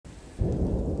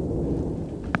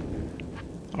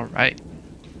All right.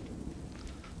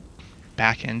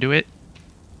 Back into it.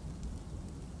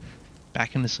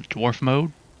 Back into some dwarf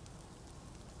mode.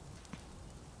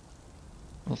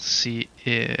 We'll see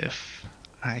if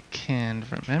I can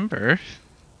remember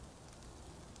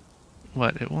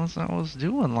what it was I was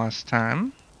doing last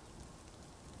time.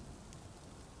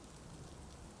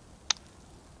 I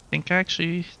think I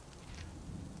actually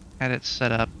had it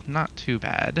set up not too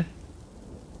bad.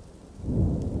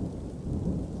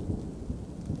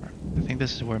 I think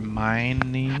this is where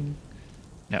mining...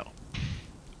 No.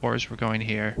 Ores were going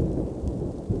here.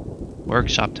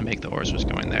 Workshop to make the ores was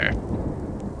going there.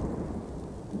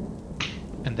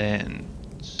 And then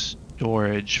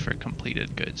storage for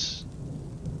completed goods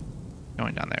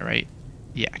going down there, right?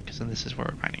 Yeah, because then this is where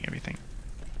we're mining everything.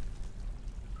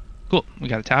 Cool. We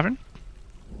got a tavern.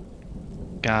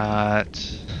 Got,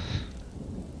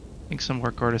 I think, some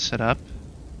work orders set up.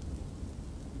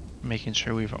 Making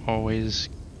sure we've always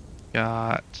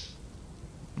got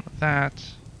some of that.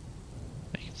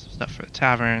 Making some stuff for the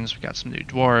taverns. We got some new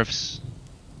dwarfs.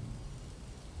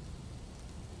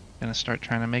 Gonna start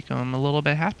trying to make them a little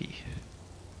bit happy.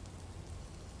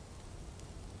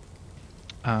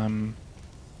 I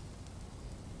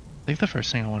think the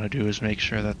first thing I want to do is make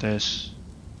sure that this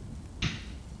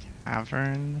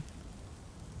tavern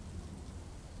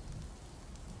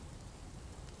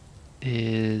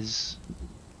is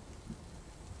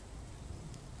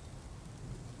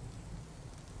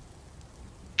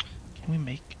can we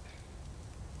make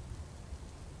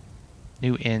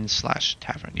new inn /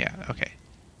 tavern? Yeah, okay.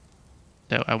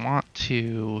 So I want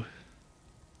to,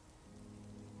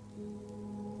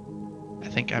 I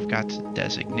think I've got to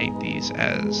designate these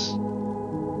as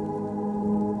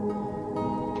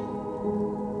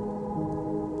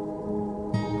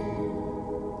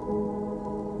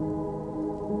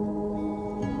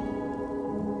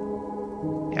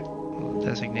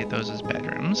designate those as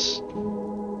bedrooms.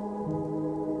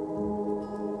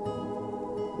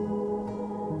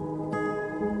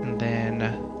 And then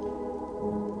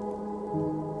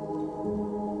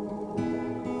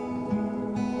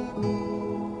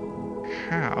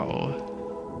how?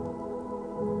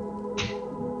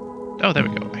 Oh, there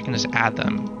we go. I can just add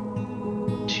them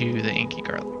to the inky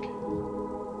garlic.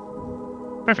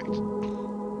 Perfect.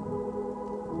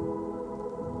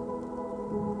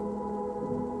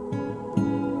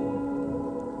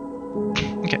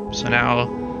 Okay, so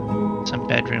now some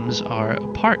bedrooms are a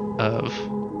part of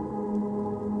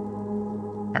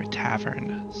our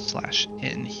tavern /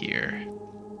 inn here.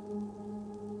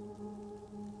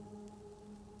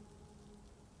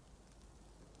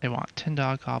 They want 10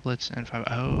 dog goblets and 5.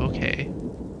 Oh, okay.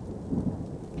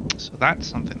 So that's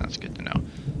something that's good to know.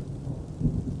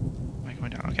 Am I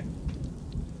going down? Okay.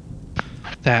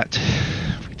 That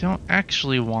we don't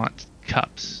actually want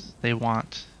cups. They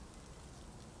want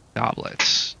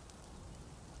goblets.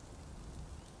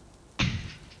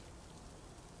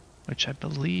 Which I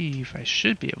believe I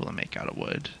should be able to make out of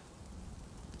wood.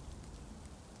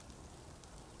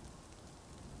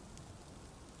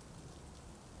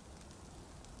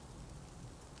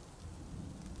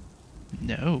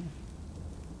 No.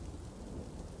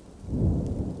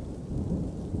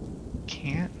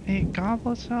 Can't make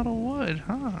goblets out of wood,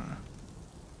 huh?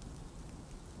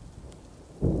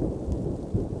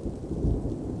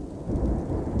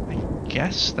 I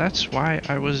guess that's why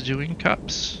I was doing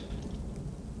cups.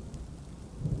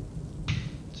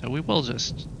 So we will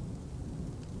just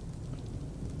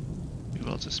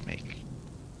make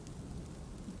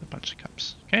a bunch of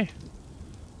cups. Okay.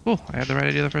 Cool. I had the right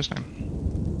idea the first time.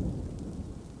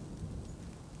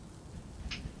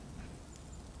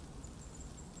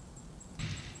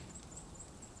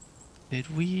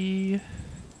 Did we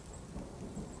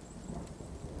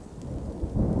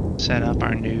set up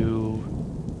our new...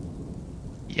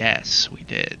 Yes, we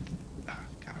did. Oh,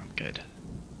 God, I'm good.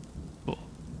 Cool.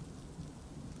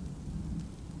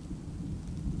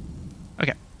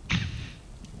 Okay.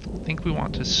 I think we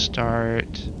want to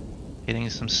start getting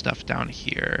some stuff down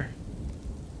here.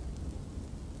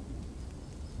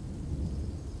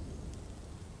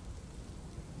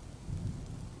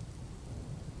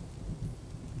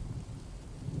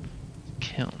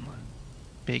 Kiln.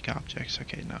 Bake objects.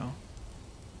 Okay, no.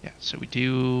 Yeah, so we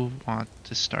do want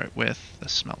to start with the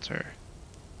smelter.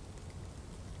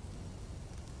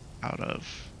 Out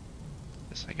of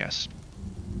this, I guess.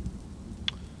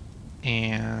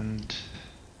 And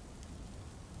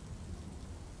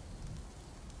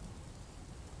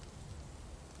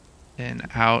then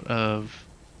out of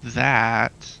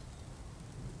that,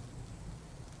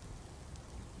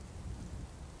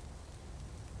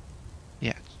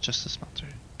 yeah, just the smelter.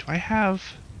 Do I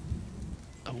have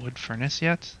a wood furnace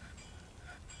yet?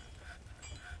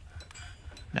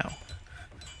 No.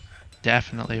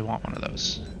 Definitely want one of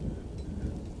those.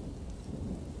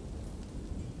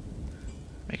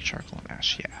 Make charcoal and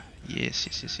ash, yeah. Yes,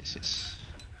 yes, yes, yes, yes.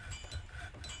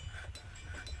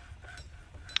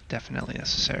 Definitely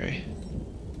necessary.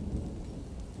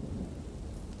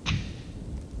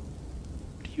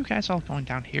 What are you guys all going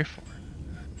down here for?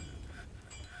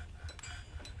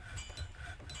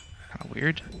 Kind of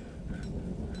weird.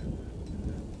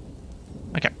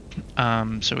 Okay.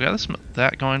 So we got this,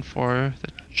 that going for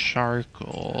the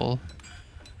charcoal.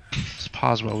 Let's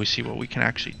pause while we see what we can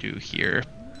actually do here.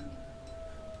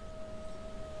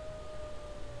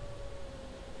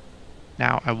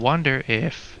 Now, I wonder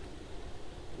if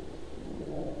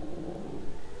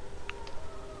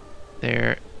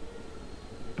there...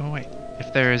 Oh, wait.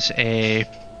 If there's a...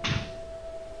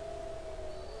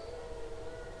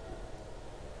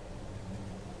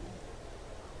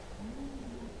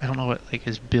 I don't know what, like,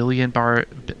 is billion bar...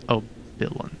 Oh,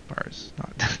 billion bars.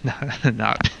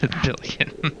 Not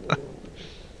billion.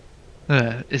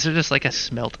 Is there just, like, a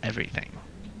smelt everything?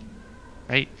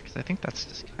 Right? Because I think that's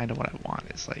just kind of what I want,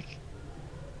 is, like...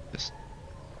 just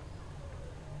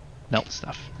melt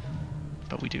stuff.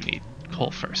 But we do need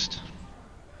coal first.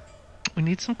 We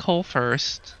need some coal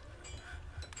first.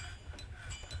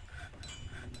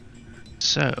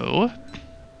 So,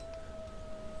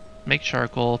 make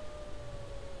charcoal.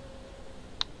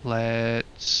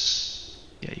 Let's...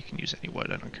 Yeah, you can use any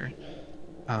wood, I don't care.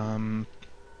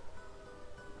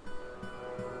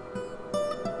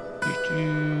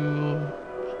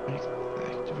 Make the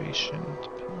activation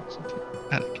depends on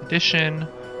add a condition.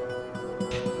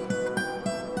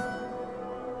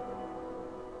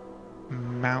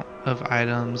 Amount of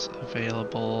items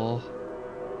available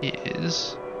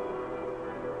is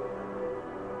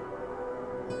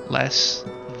less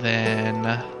than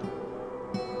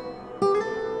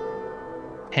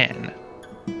 10.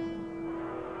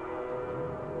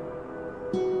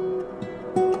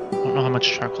 Don't know how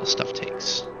much charcoal stuff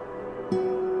takes.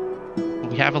 But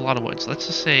we have a lot of wood, so let's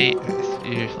just say,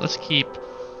 let's keep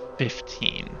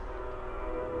 15.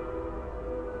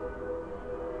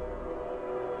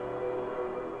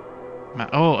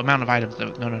 Oh, amount of items. No,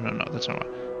 that's not what.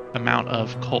 Amount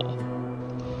of coal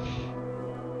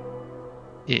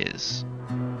is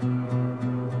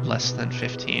less than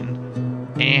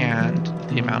 15, and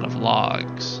the amount of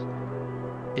logs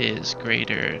is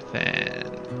greater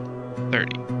than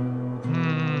 30.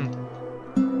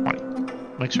 20.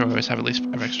 Make sure we always have at least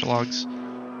 5 extra logs.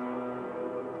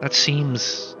 That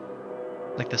seems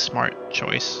like the smart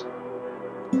choice.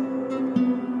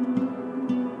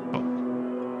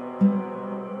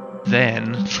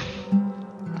 Then,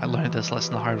 I learned this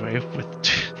lesson the hard way with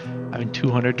having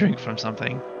 200 drink from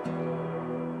something.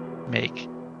 Make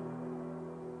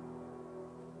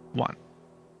 1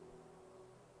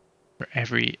 for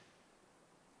every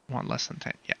 1 less than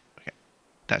 10. Yeah, okay.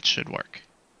 That should work.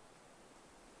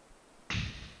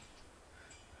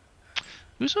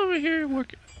 Who's over here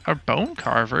working? Our bone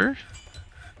carver?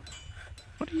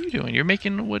 What are you doing? You're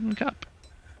making a wooden cup.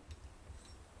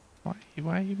 Why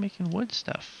are you making wood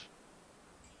stuff?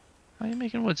 Why are you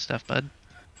making wood stuff, bud?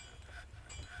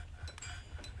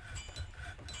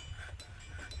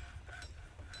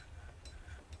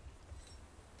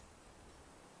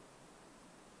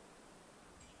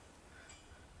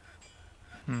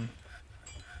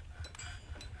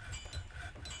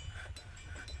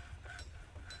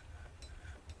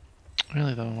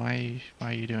 Really though, why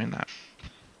are you doing that?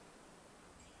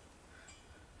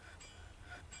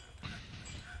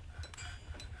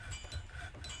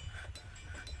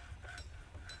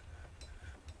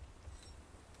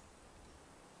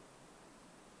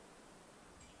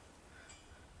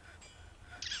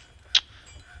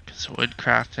 Because wood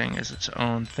crafting is its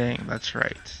own thing, that's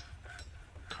right.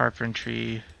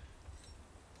 Carpentry.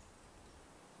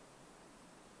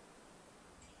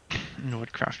 And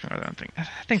wood crafting are their own thing.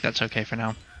 I think that's okay for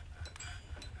now.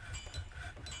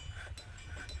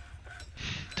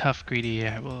 Tough, greedy,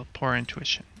 I will poor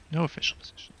intuition. No official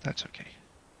position. That's okay.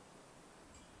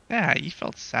 Yeah, you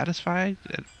felt satisfied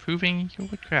at improving your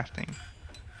wood crafting.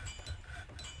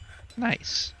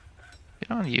 Nice.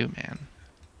 Good on you, man.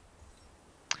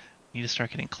 Need to start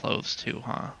getting clothes too,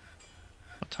 huh?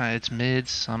 What time? It's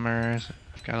midsummer. So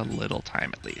I've got a little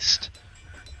time at least.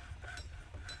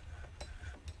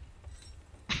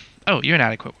 Oh, you're an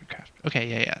adequate woodcraft. Okay,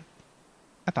 yeah.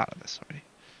 I thought of this already.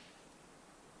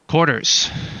 Quarters.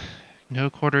 No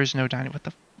quarters, no dining. What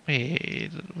the?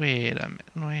 Wait a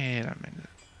minute.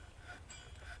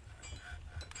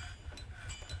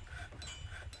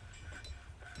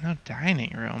 No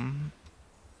dining room.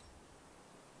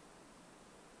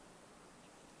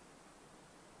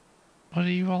 What are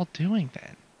you all doing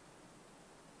then?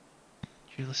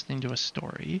 You're listening to a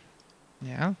story.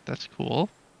 Yeah, that's cool.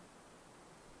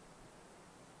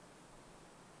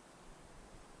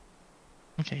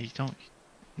 Okay, you don't...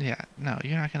 Yeah, no,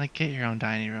 you're not gonna get your own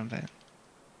dining room then.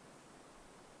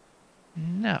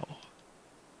 No.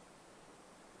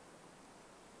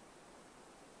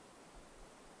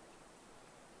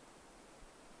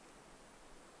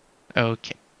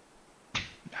 Okay.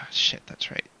 Oh, shit, that's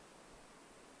right.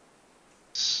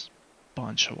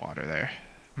 Bunch of water there.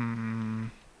 I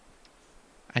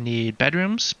need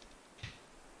bedrooms.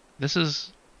 This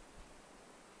is...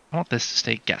 I want this to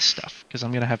stay guest stuff, because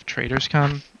I'm gonna have traders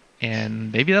come,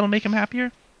 and maybe that'll make them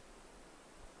happier.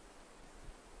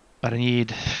 But I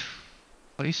need a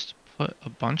place to put a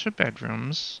bunch of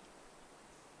bedrooms.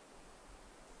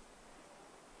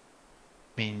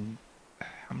 I mean,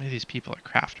 how many of these people are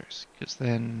crafters? Because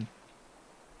then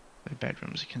the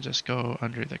bedrooms can just go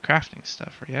under the crafting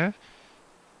stuff, right? Yeah?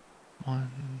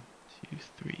 1, 2,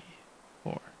 3,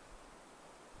 4,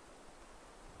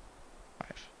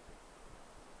 5.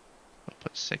 I'll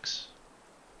put 6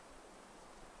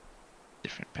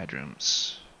 different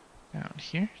bedrooms down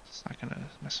here. It's not gonna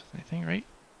mess with anything, right?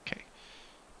 Okay.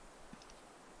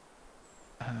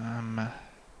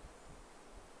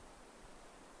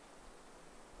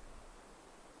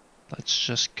 Let's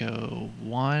just go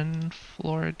 1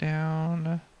 floor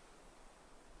down.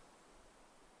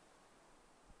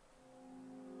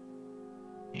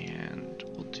 And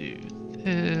we'll do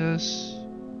this.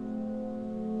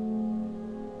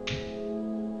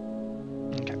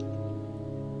 Okay.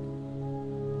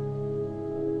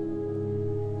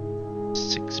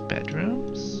 6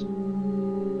 bedrooms.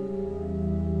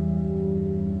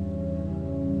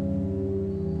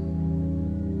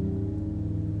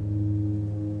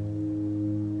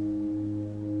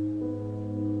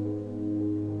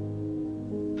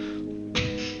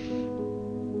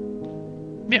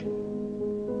 Yeah.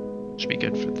 Should be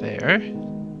good for there.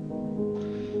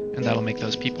 And that'll make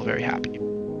those people very happy.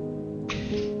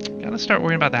 Gotta start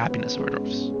worrying about the happiness of our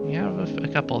dwarfs. We have a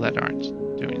couple that aren't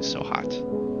doing so hot.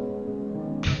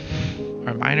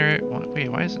 Our miner... Wait,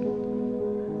 why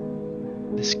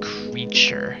isn't... This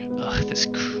creature... Ugh, this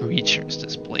creature is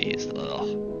displeased.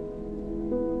 Ugh.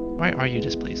 Why are you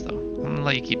displeased, though? I'm gonna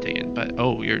let you keep digging, but...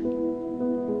 Oh, you're...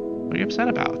 What are you upset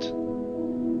about?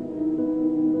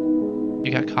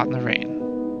 You got caught in the rain.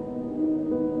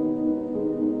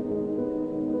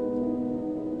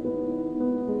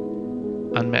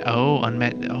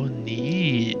 Unmet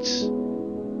needs.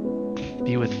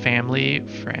 Be with family,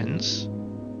 friends.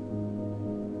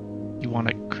 You want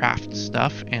to craft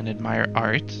stuff and admire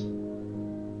art.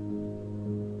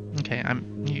 Okay,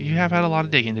 you have had a lot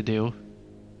of digging to do.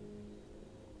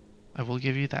 I will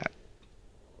give you that.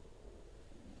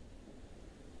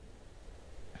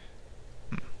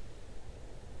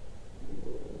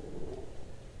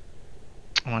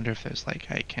 I wonder if there's like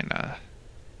I can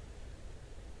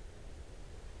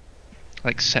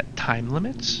like set time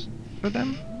limits for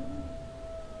them.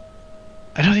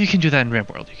 I know that you can do that in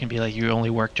RimWorld. You can be like, you only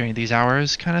work during these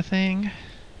hours kind of thing.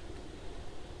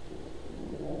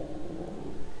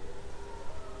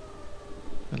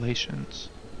 Relations.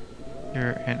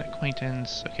 You're an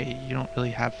acquaintance. Okay, you don't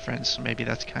really have friends, so maybe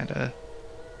that's kind of...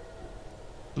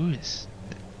 Who is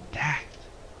that?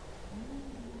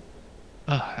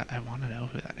 Oh, I want to know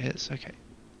who that is. Okay.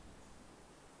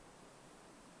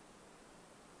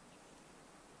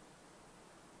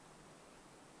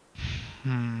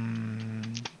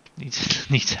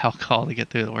 Needs alcohol to get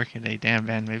through the working day. Damn,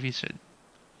 man, maybe you should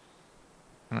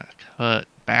kind of cut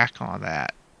back on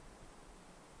that.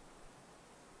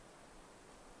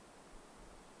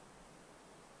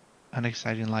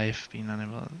 Unexciting life, being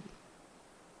unable.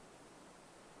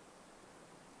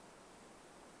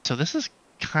 So this is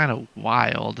kind of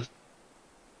wild.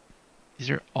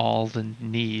 These are all the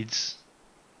needs.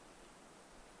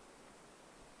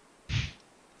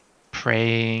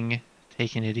 Praying,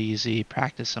 taking it easy,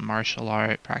 practice a martial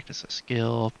art, practice a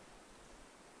skill.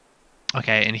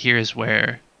 Okay, and here's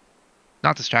where,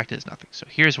 not distracted is nothing. So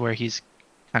here's where he's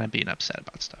kind of being upset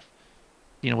about stuff.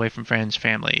 Being away from friends,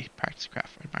 family, practice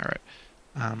craft, admire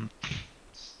art.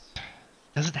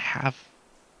 Doesn't have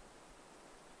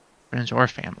friends or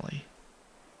family.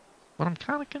 What I'm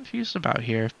kind of confused about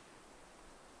here.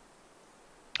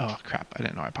 Oh crap! I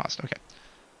didn't know I paused. Okay.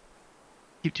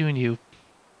 Keep doing you.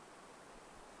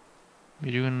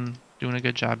 You're doing a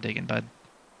good job digging, bud.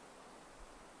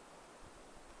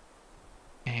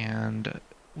 And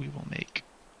we will make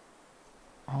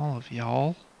all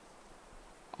y'all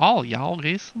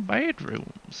get some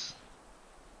bedrooms.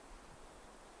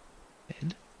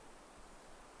 And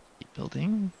keep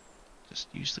building, just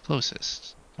use the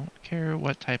closest. Don't care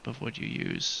what type of wood you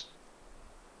use.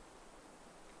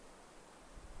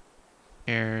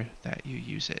 Care that you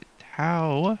use it.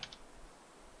 How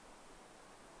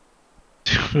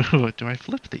do I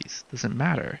flip these? Doesn't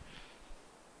matter.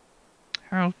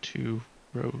 How to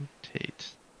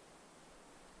rotate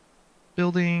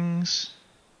buildings.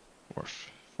 Dwarf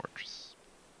fortress.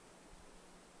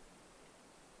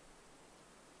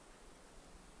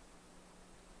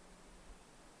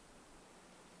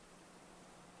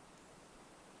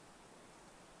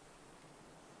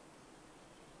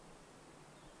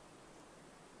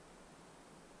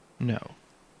 No.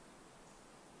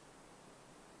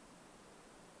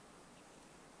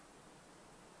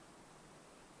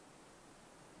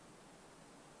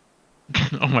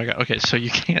 Oh my god, okay, so you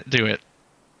can't do it.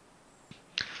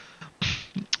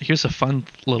 Here's a fun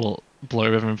little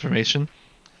blurb of information.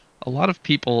 A lot of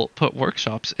people put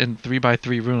workshops in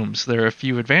 3x3 rooms. There are a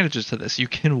few advantages to this. You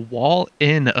can wall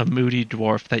in a moody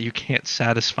dwarf that you can't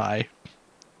satisfy.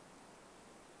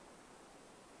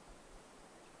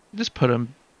 Just put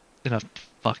him in a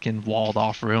fucking walled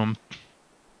off room.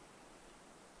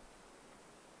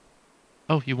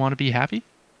 Oh, you want to be happy?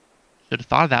 Should have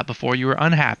thought of that before you were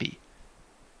unhappy.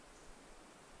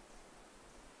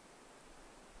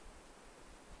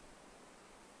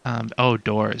 Oh,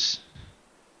 doors.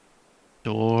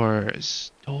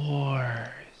 Doors.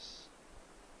 Doors.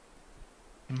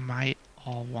 You might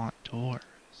all want doors.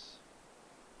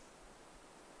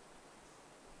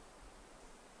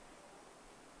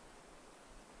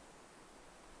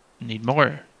 Need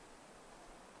more.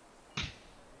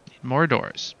 Need more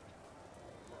doors.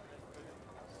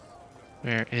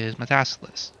 Where is my task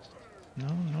list?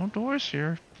 No doors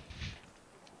here.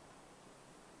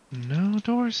 No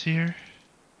doors here.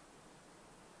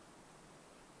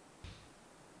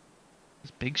 It's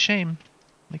a big shame.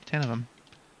 Like 10 of them.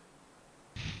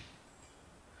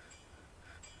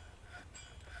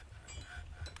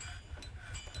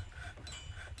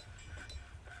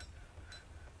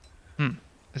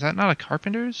 Is that not a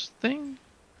carpenter's thing?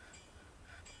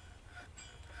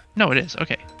 No, it is.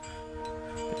 Okay.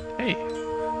 Hey.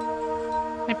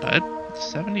 Hey, bud.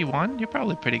 71? You're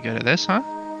probably pretty good at this, huh?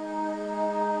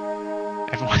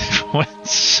 Everyone's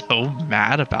so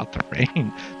mad about the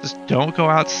rain. Just don't go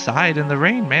outside in the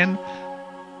rain, man.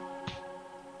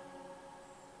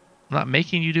 I'm not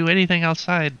making you do anything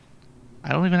outside.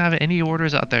 I don't even have any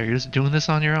orders out there. You're just doing this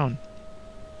on your own.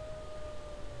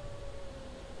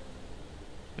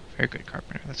 Very good,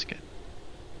 carpenter. That's good.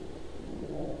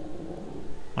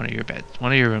 One of your beds,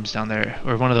 one of your rooms down there,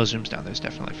 or one of those rooms down there is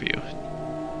definitely for you.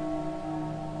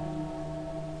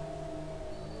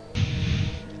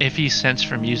 Iffy sense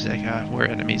for music. We're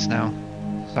enemies now.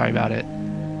 Sorry about it.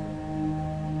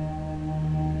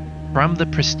 From the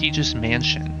prestigious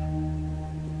mansion.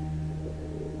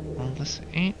 Well, this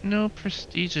ain't no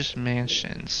prestigious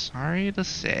mansion. Sorry to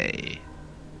say.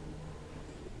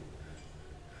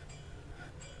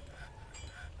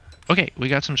 Okay, we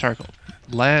got some charcoal.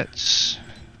 Let's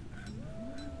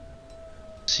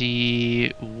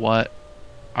see what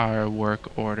our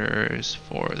work orders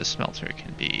for the smelter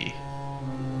can be.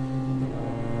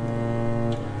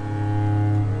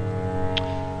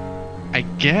 I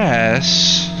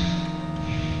guess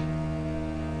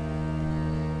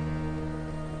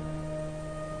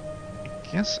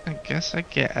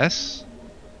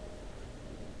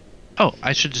Oh,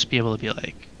 I should just be able to be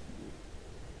like,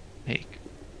 make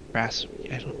brass.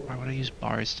 Why would I use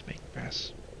bars to make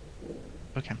brass?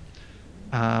 Okay.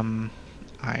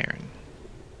 Iron.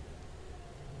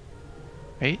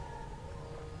 Right?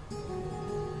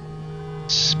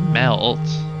 Smelt.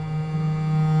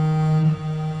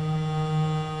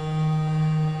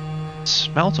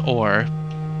 Smelt ore.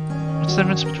 What's the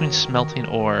difference between smelting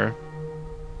ore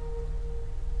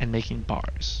and making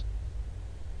bars?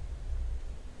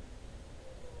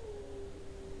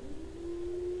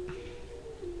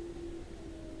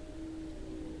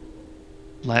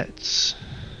 Let's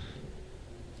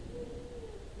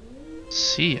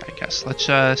see, I guess. Let's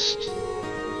just...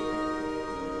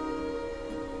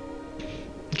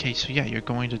 Okay, so yeah, you're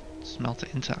going to smelt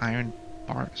it into iron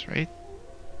bars, right?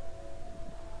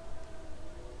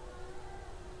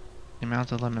 The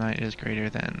amount of limonite is greater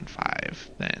than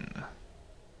 5, then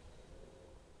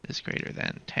is greater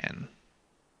than 10.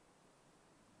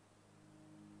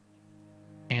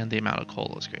 And the amount of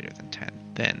coal is greater than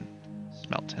 10, then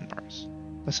smelt 10 bars.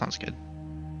 That sounds good.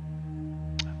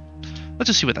 Let's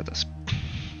just see what that does.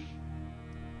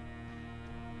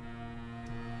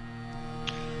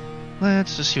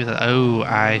 Let's just see what that... Oh,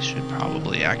 I should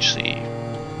probably actually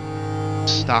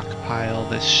stockpile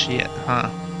this shit, huh?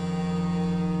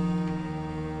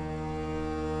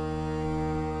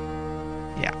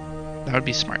 that would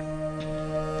be smart.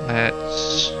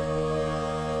 Let's...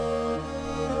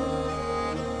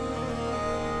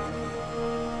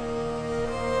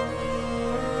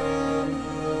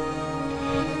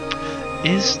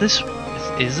 Is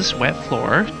this wet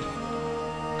floor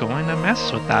going to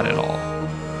mess with that at all?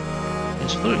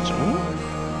 It's fluids. Ooh.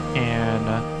 And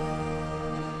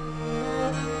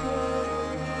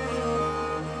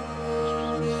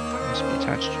must be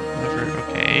attached to the liver.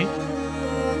 Okay.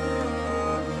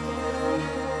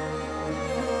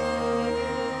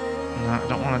 No, I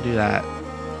don't want to do that.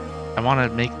 I want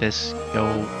to make this go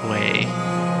away.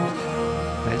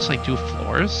 Can I just like do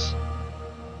floors?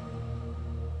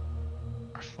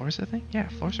 Are floors a thing? Yeah,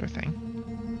 floors are a thing.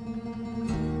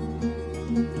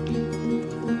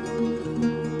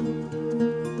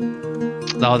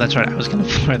 Oh, that's right. I was gonna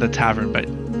floor the tavern, but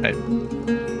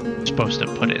I'm supposed to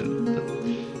put in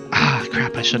the... Ah,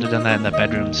 crap. I should have done that in the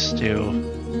bedrooms too.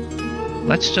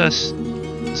 Let's just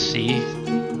see.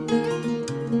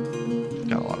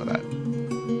 Got a lot of that.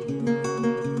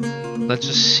 Let's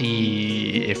just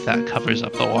see if that covers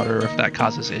up the water or if that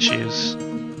causes issues.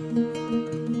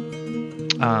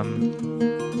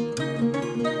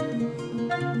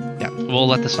 Yeah, we'll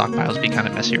let the stockpiles be kind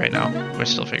of messy right now. We're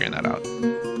still figuring that out.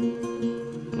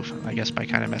 Oof, I guess by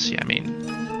kind of messy, I mean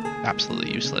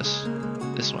absolutely useless.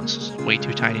 This one's way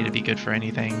too tiny to be good for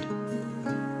anything.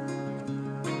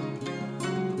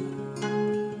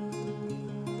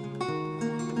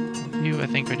 You, I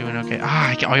think, are doing okay.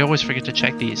 Ah, I always forget to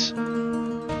check these.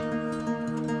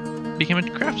 Became a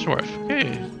craft dwarf.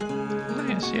 Okay.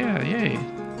 Nice, yeah, yay.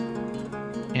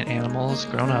 And animals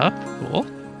grown up. Cool.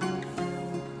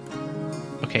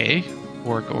 Okay.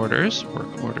 Work orders.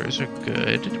 Work orders are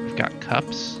good. We've got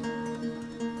cups.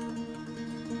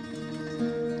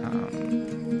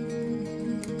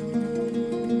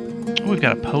 Oh, we've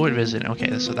got a poet visit.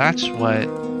 Okay, so that's what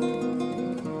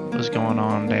was going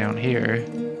on down here.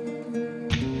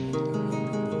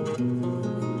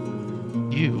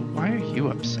 Why are you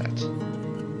upset?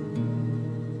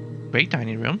 Great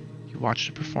dining room. You watched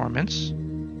a performance.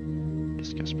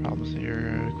 Discuss problems with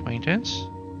your acquaintance.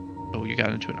 Oh, you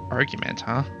got into an argument,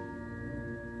 huh?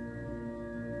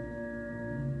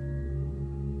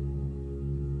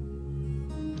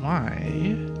 Why?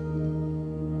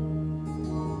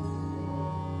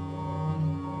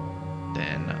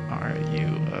 Then are you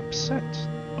upset?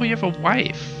 Oh, you have a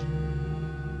wife.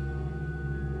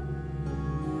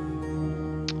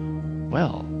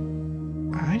 Well,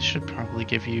 I should probably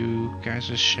give you guys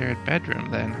a shared bedroom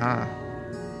then, huh?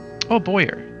 Oh,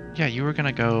 Boyer. Yeah, you were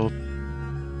gonna go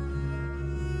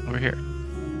over here.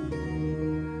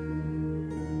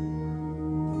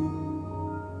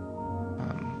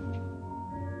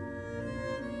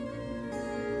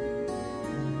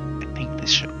 I think this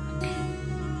should work.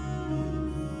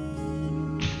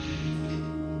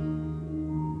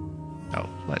 Oh,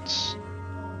 let's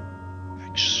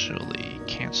actually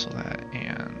cancel that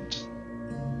and...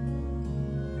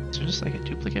 Is there just like a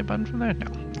duplicate button from there? No.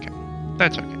 Okay.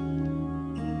 That's okay.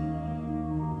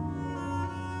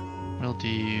 We'll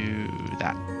do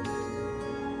that.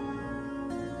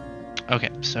 Okay,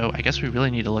 so I guess we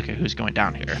really need to look at who's going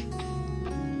down here.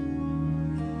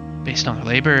 Based on their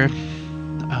labor.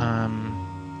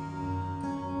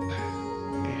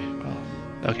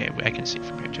 Okay, I can see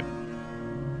from here too.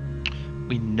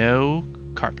 We know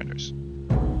carpenters.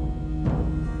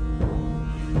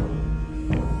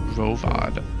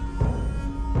 Rovad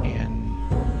and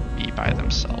be by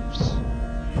themselves.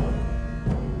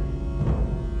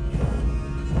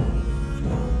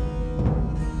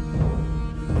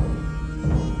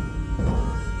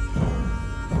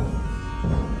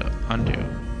 Undo.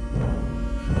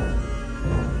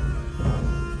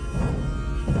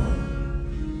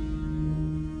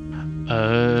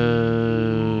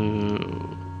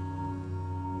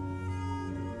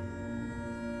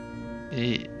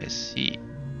 I see.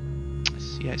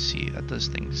 I see. That does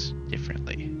things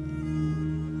differently.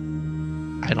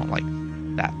 I don't like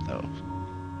that, though.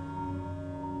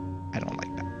 I don't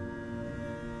like that.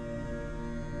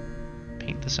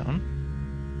 Paint the zone.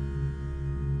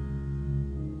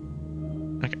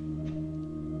 Okay.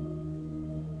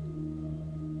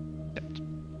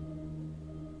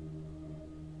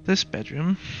 This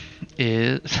bedroom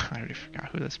is... I already forgot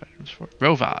who this bedroom's for.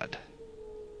 Rovad.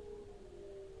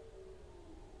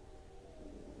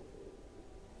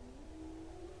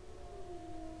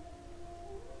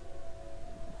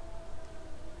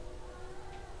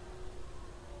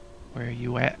 Where are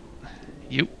you at?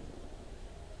 You.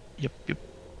 Yep.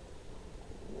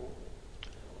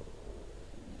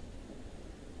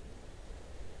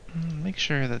 Make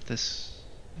sure that this...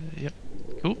 Yep.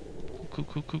 Cool.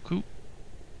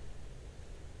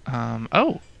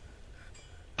 Oh!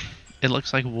 It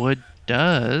looks like wood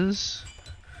does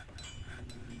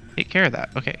take care of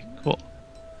that. Okay, cool.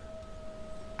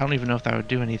 I don't even know if that would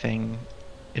do anything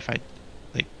if I,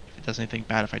 like, if it does anything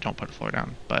bad if I don't put a floor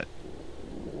down, but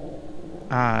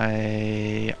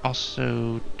I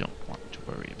also don't want to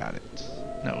worry about it.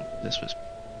 No, this was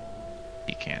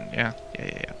pecan. Yeah.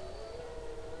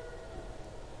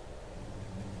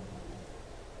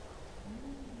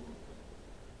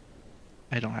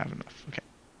 I don't have enough. Okay.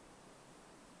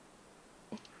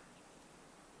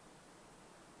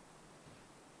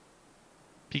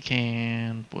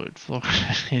 Pecan, wood, floor.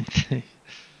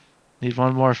 Need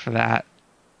one more for that.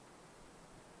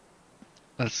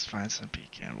 Let's find some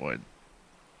pecan wood.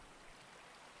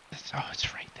 Oh,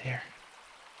 it's right there.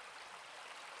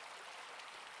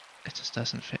 It just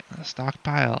doesn't fit in the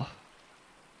stockpile.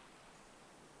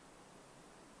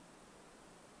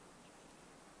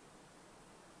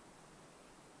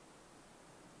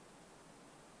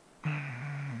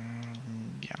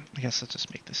 Yeah, I guess let's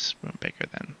just make this room bigger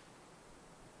then.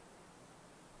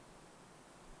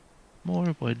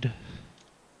 More wood.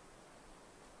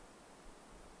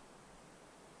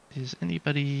 Is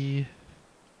anybody...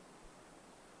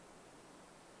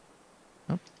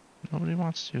 Nope, nobody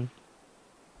wants to.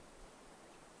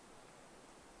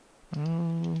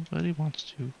 Nobody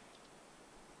wants to.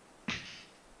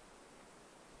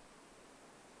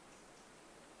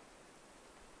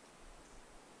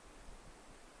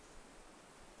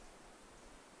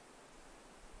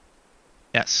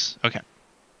 Yes, okay.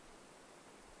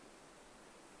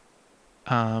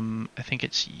 I think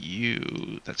it's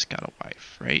you that's got a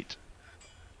wife, right?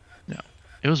 No,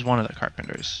 it was one of the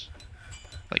carpenters.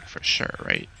 Like, for sure,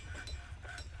 right?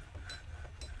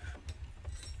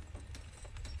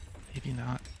 Maybe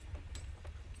not.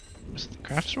 Was it the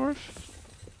craft dwarf?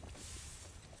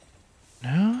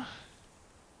 No?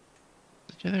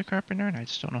 The other carpenter and I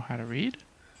just don't know how to read?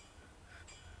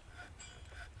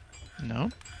 No?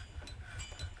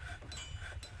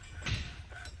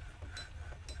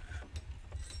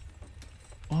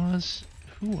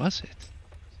 Who was it?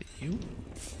 Is it you?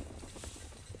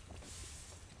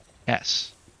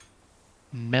 Yes.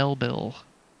 Melbill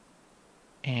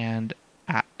and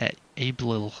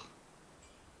Ablil.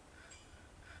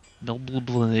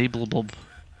 Melbill and Ablil.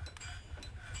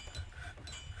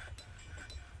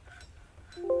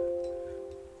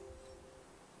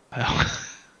 Oh.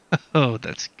 Oh,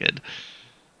 that's good.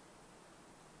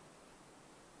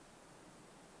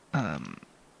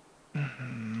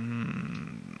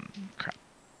 Crap.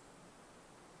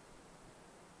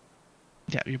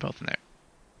 Yeah, you're both in there.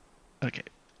 Okay.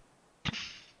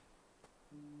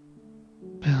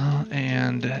 Bill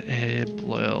and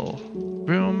Ablil.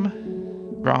 Room.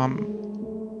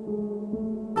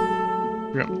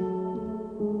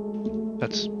 Room.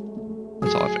 That's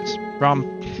all it fits.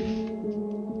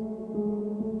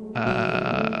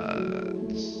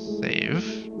 Save.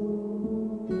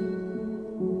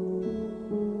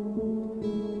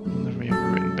 Never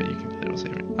ever written, but you can play it while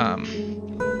saving.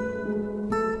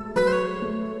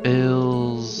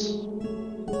 Bills.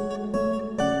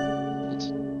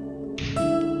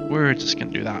 We're just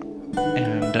gonna do that,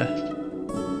 and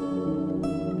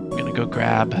I'm gonna go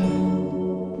grab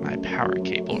my power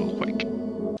cable real quick.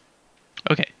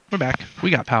 Okay, we're back. We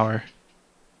got power.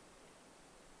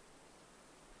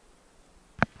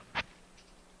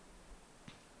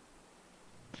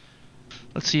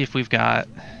 Let's see if we've got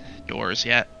yours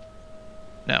yet.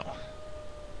 No.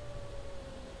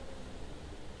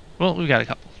 Well, we've got a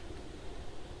couple.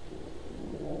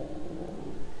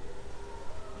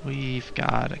 We've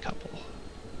got a couple.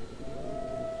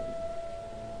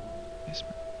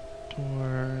 Basement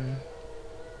door.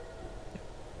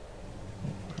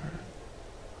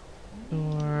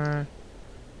 Door.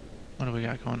 What do we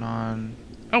got going on?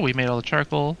 Oh, we made all the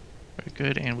charcoal. Very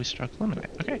good, and we struck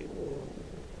limonite. Okay.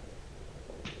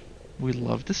 We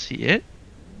love to see it.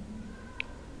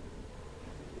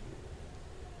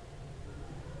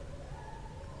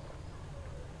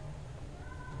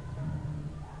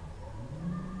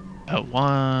 Oh,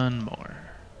 one more.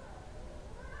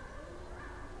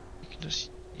 You can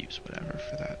just use whatever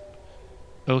for that.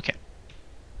 Okay.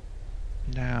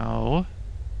 Now,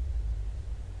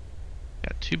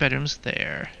 got 2 bedrooms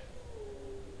there.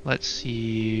 Let's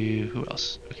see who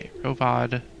else. Okay,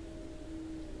 Rovod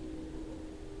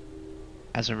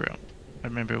has a room. I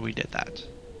remember we did that.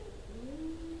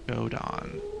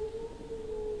 Godon.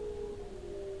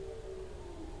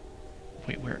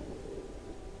 Wait, where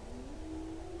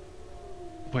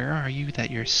are you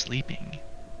that you're sleeping?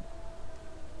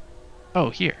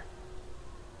 Oh, here.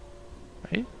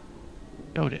 Right?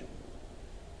 Godon.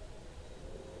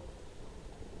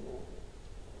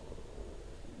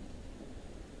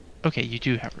 Okay, you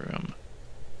do have room.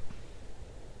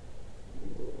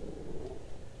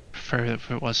 For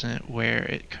if it wasn't where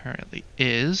it currently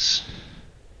is.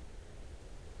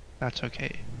 That's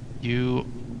okay. You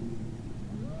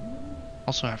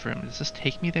also have room. Does this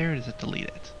take me there or does it delete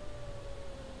it?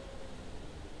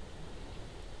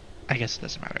 I guess it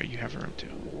doesn't matter. You have room too.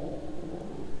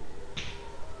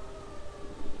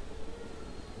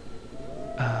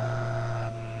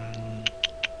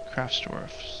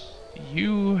 Craftsdwarf.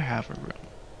 You have a room.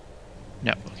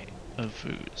 No, okay.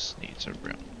 Avuz needs a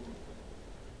room.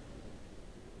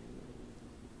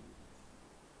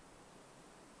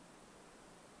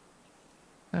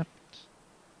 Yep.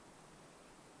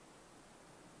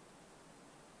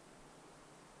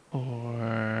 Or...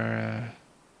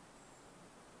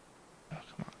 oh,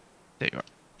 come on. There you are.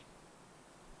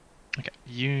 Okay,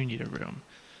 you need a room.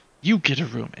 You get a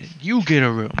room, and you get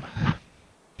a room.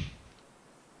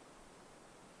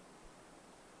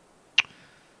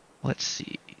 Let's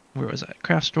see. Where was I?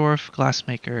 Craftsdwarf,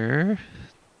 glassmaker.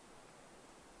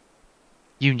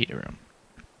 You need a room.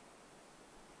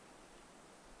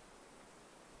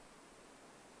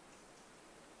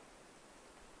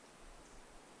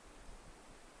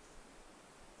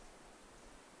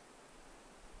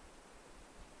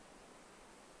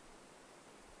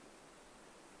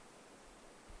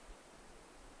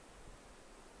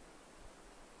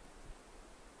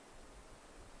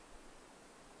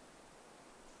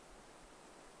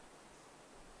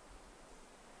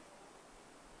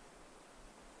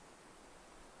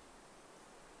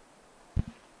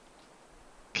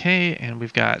 Okay, and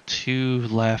we've got 2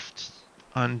 left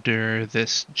under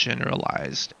this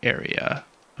generalized area.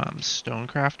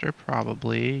 Stonecrafter,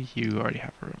 probably. You already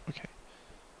have a room. Okay.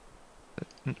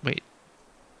 Wait.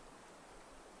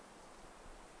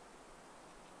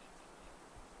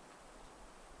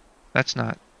 That's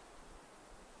not...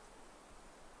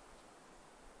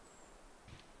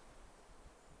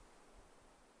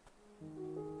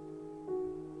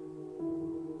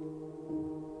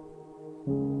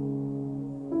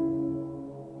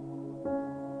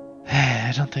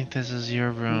 I don't think this is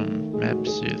your room,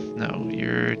 Mebsuth. No,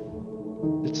 you're...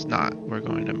 it's not. We're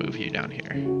going to move you down here.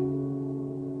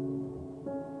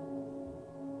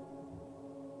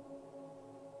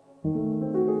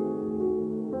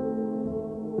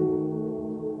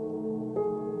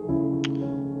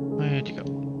 Where'd you go?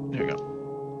 There you go.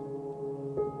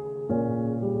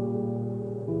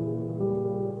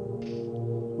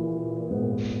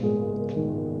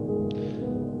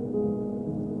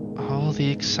 All the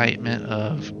excitement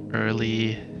of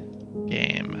early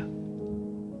game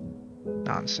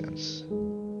nonsense.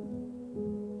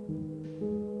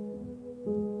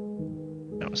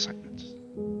 No assignments.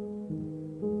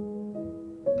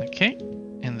 Okay,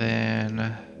 and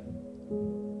then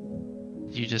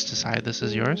you just decide this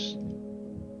is yours?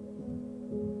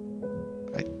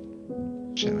 I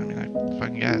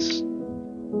fucking guess.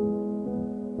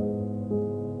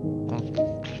 Well,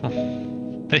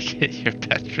 make it your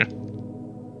bedroom.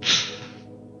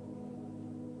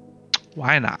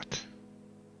 Why not?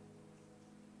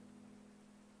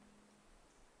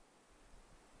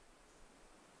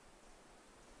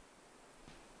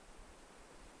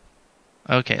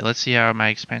 Okay, let's see how my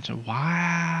expansion...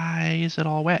 why is it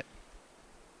all wet?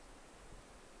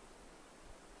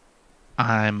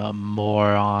 I'm a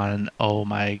moron. Oh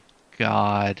my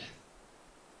god.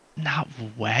 Not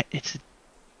wet, it's...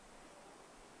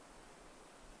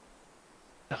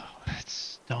 oh, it's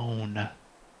stone.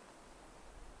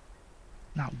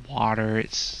 Not water,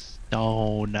 it's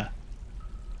stone.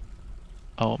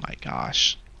 Oh my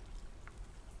gosh.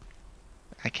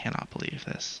 I cannot believe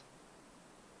this.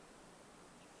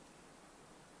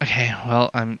 Okay,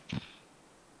 well, I'm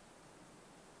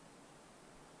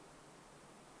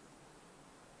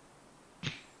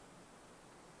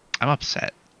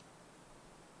upset.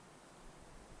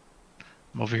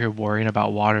 I'm over here worrying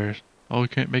about water. Oh, you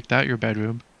can't make that your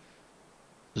bedroom.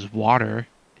 There's water.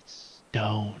 It's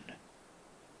stone.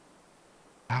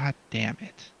 God damn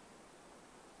it.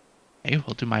 Hey,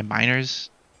 we'll do my miners.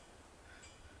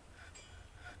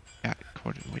 Got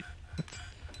quarters. Wait. What?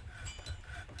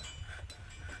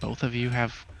 Both of you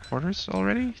have quarters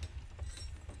already?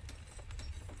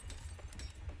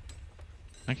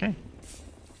 Okay.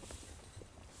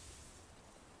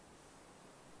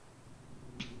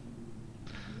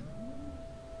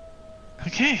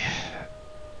 Okay.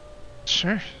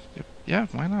 Sure. Yeah,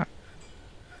 why not?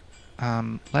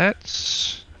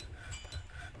 Let's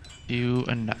do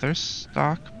another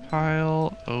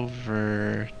stockpile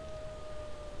over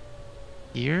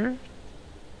here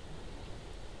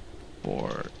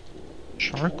for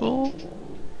charcoal.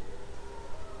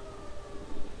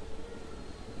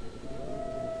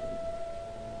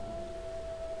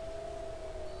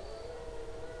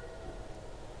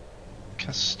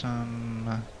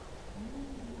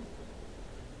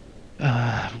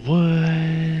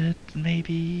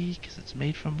 maybe, because it's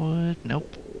made from wood.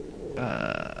 Nope.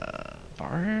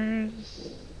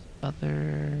 Bars?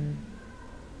 Other?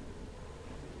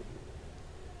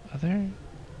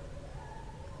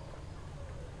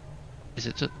 Is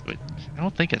it just... Wait, I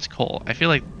don't think it's coal. I feel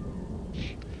like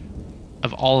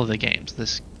of all of the games,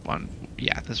 this one,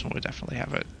 yeah, this one would definitely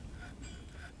have a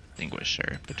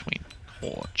distinguisher between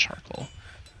coal and charcoal.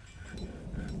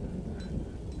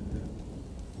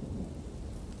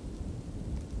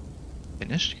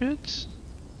 Finished goods?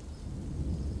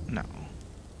 No.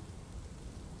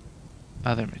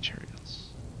 Other materials?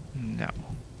 No.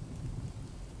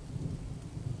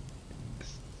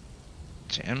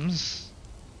 Gems?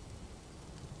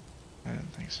 I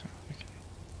don't think so. Okay.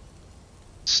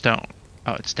 Stone.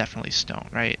 Oh, it's definitely stone,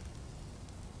 right?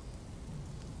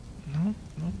 Nope,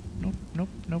 nope, nope, nope,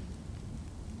 nope.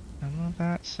 None of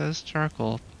that says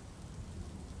charcoal.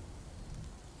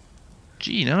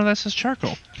 Gee, none of that says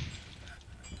charcoal.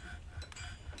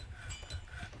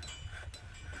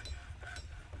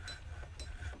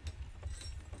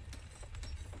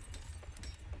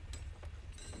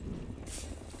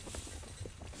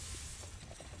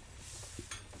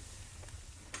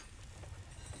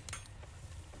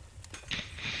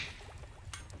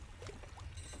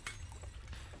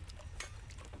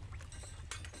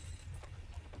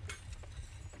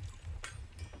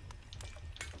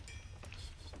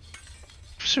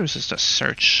 If there was just a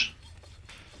search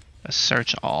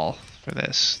all for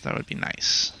this, that would be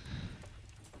nice.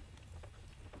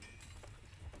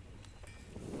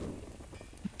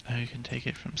 Now you can take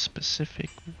it from specific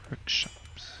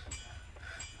workshops.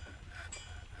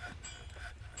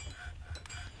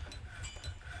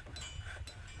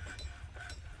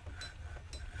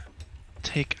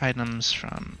 Take items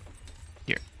from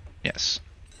here. Yes.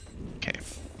 Okay.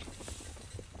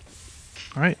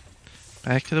 Alright.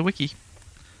 Back to the wiki.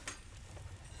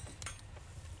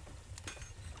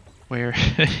 Where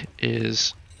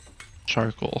is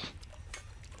charcoal?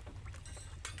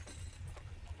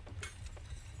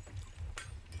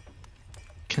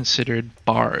 Considered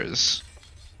bars.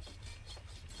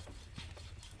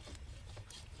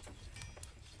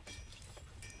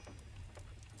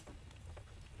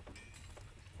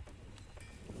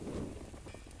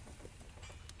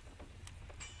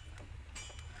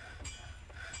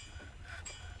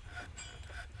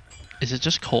 Is it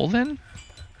just coal then?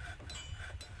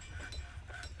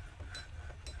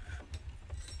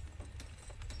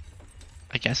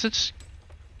 I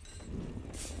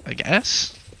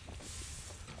guess?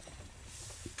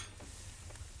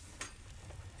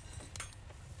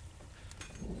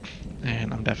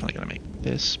 And I'm definitely gonna make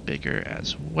this bigger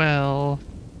as well.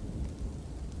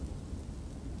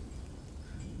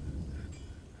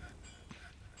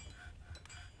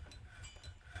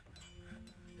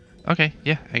 Okay,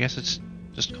 yeah, I guess it's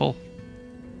just coal.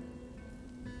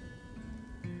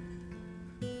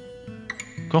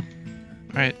 Cool.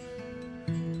 Alright.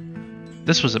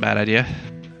 This was a bad idea.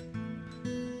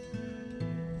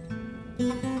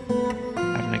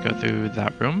 Having to go through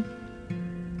that room.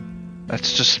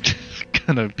 That's just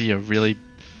gonna be a really,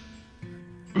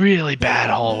 really bad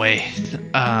hallway.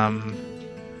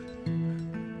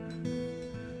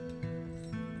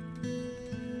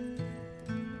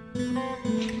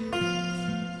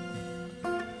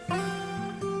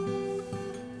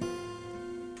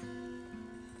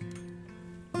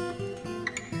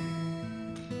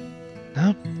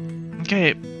 Nope.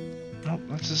 Okay. Nope,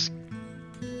 that's just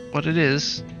what it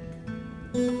is.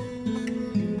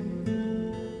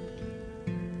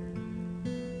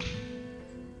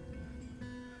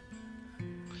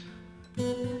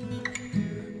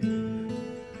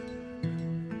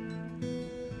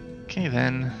 Okay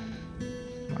then.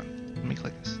 Come on, let me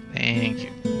click this. Thank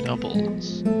you.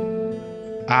 Nobles.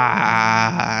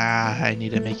 Ah, I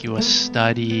need to make you a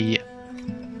study.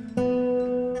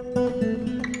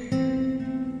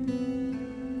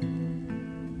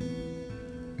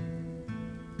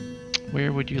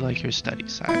 Where would you like your study,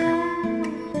 sire?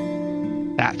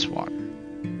 That's water.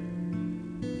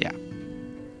 Yeah.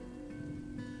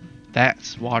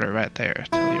 That's water right there,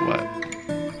 tell you what.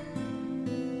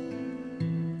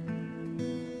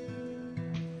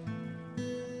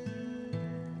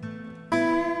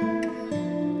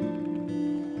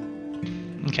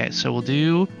 Okay, so we'll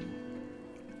do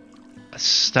a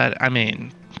study. I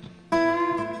mean,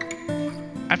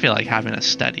 I feel like having a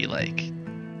study like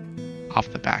off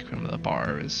the back room of the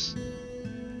bar is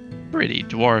pretty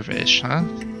dwarvish, huh?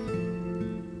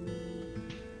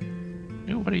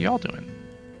 Ooh, what are y'all doing?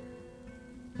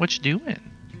 What you doing?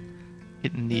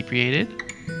 Getting inebriated?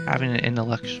 Having an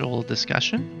intellectual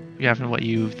discussion? You having what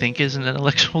you think is an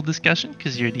intellectual discussion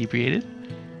because you're inebriated?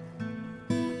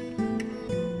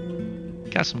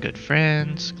 Got some good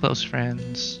friends, close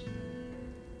friends.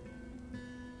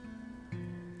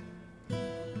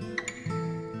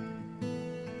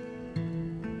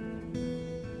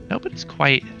 Nobody's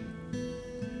quite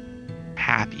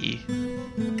happy.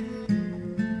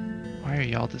 Why are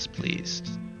y'all displeased?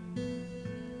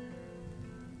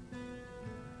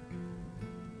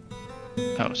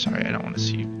 Oh, sorry, I don't want to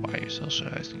see why you're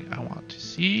socializing. I want to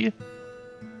see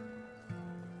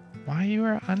why you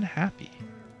are unhappy.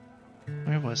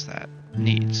 Where was that?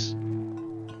 Needs.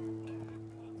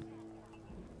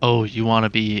 Oh, you want to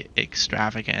be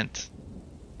extravagant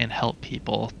and help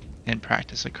people and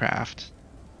practice a craft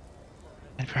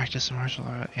and practice a martial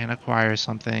art and acquire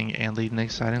something and lead an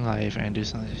exciting life and do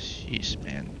something. Sheesh,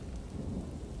 man.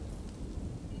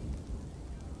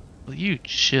 Will you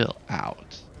chill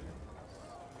out?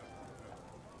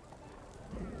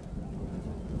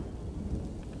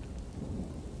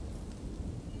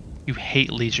 You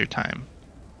hate leisure time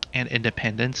and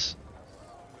independence.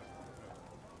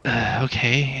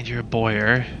 Okay, and you're a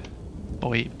bower.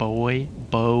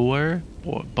 Bower?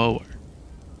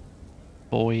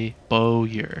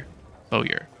 Bowyer.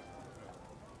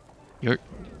 You're...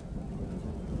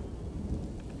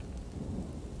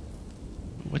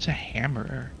 What's a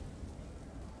hammerer?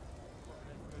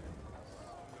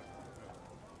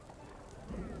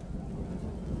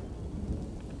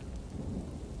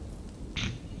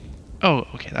 Oh,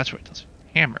 okay, that's what it does.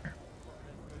 Hammer.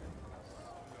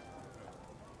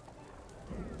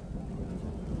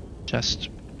 Just...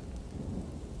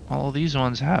 all of these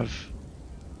ones have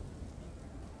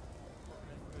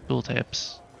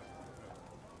tooltips.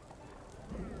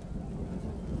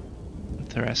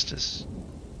 The rest is...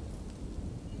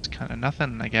 it's kind of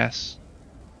nothing, I guess.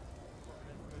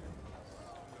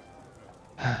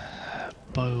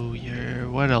 Bowyer.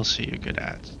 What else are you good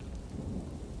at?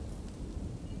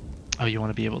 Oh, you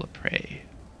want to be able to pray.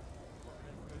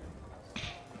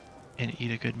 And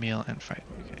eat a good meal and fight.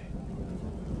 Okay.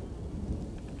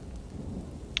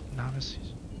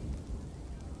 Novices.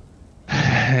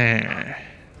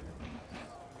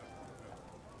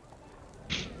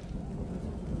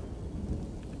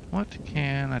 What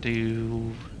can I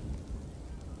do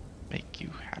make you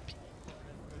happy?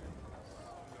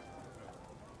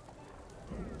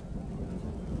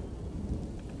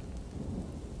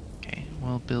 Okay,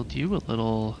 we'll build you a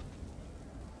little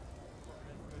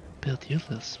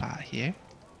spot here.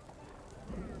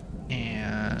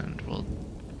 And we'll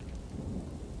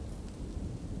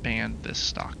ban this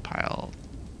stockpile.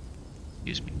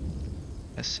 Excuse me.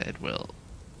 I said we'll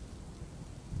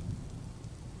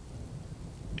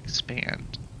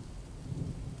expand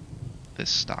this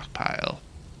stockpile.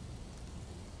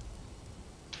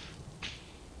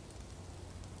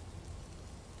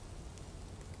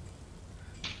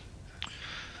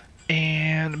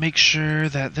 And make sure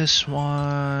that this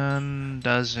one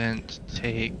doesn't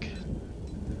take...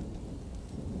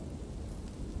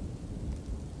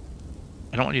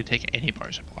 I don't want you to take any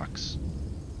bars or blocks.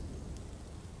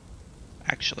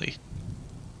 Actually.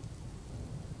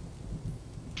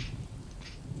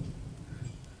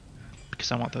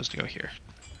 Because I want those to go here.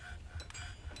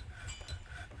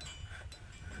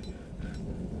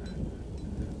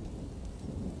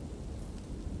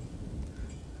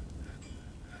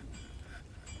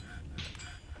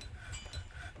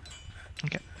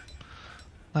 Okay.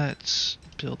 Let's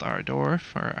build our door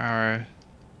for our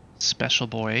special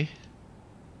boy.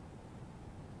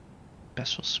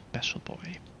 Special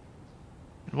boy.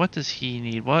 And what does he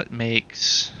need? What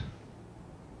makes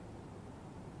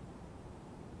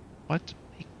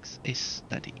a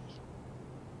study?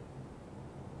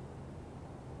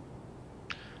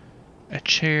 A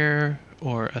chair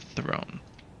or a throne?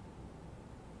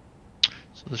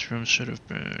 So this room should have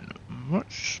been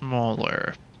much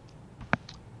smaller.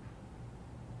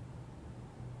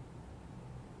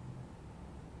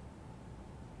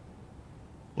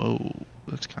 Whoa,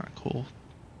 that's kind of cool.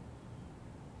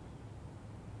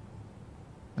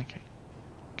 Okay,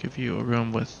 give you a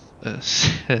room with a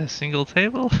single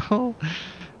table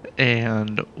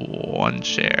and one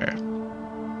chair.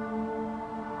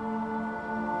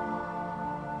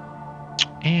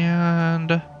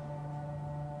 And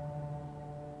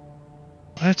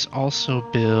let's also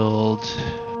build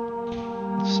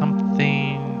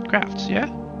something crafts, yeah?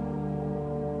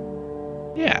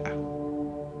 Yeah.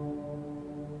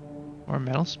 Or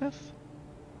metalsmith?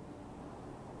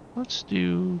 Let's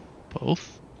do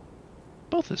both.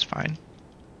 Both is fine.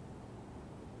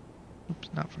 Oops,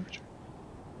 not furniture.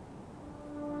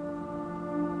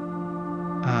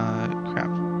 Crap.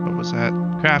 What was that?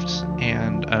 Crafts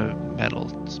and a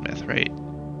metalsmith, right?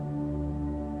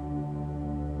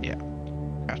 Yeah.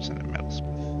 Crafts center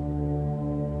metalsmith.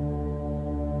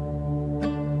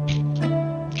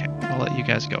 Okay, I'll let you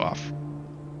guys go off.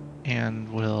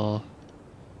 And we'll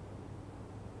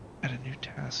add a new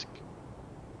task.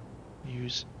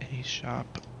 Use a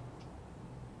shop.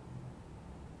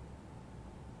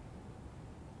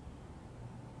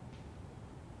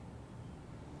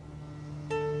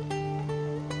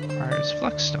 Requires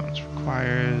flex stones.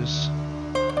 Requires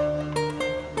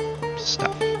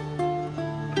stuff.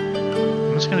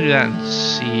 I'm just gonna do that and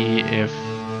see if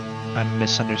I'm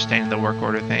misunderstanding the work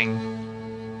order thing.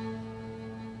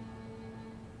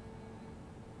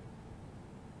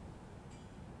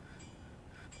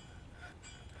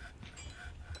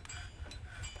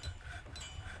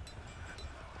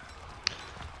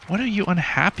 What are you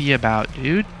unhappy about,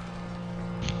 dude?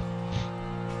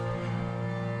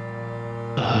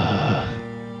 Ugh.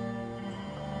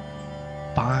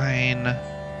 Fine.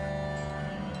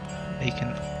 Make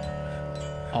an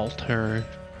altar.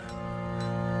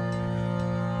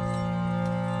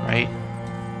 Right?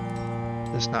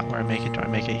 That's not where I make it. Do I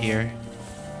make it here?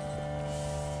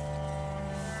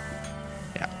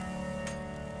 Yeah.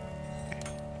 Okay.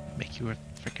 Make you a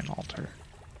freaking altar.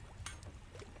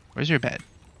 Where's your bed?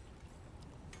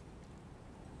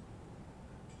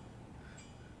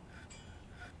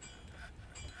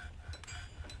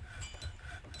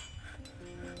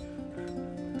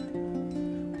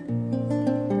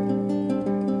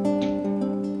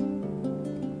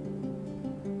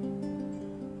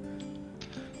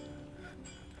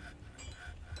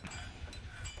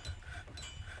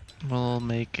 We'll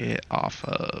make it off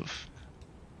of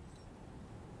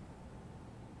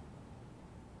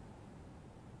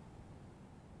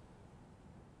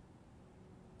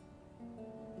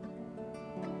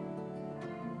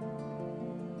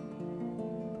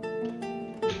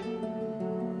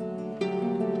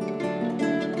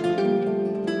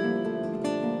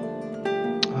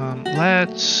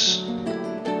let's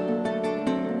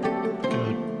go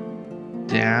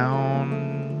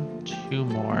down 2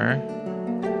 more.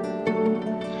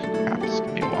 Crap, there's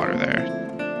gonna be water there.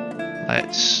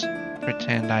 Let's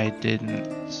pretend I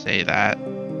didn't say that.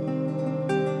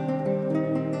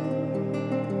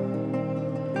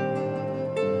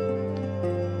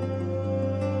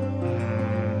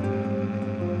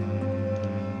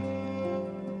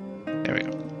 There we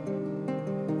go.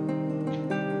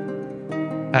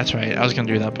 That's right, I was gonna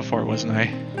do that before, wasn't I?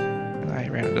 And I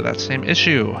ran into that same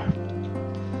issue.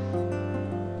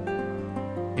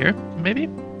 Here, maybe?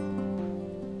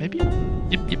 Maybe?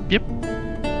 Yep.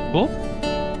 Cool.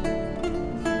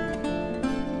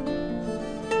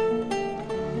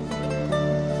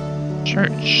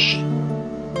 Church.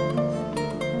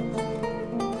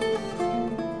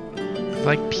 I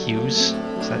like pews.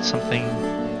 Is that something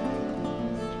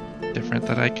different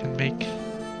that I can make?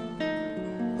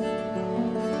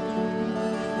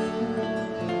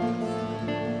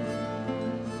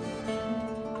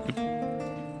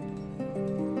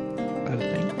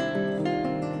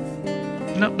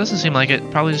 Nope, doesn't seem like it.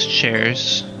 Probably just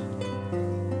chairs.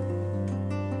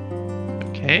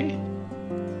 Okay.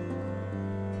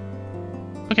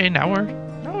 Okay, now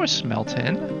we're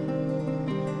smelting.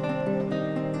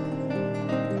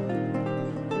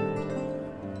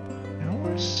 Now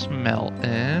we're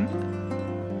smelting.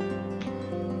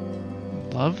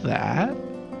 Love that.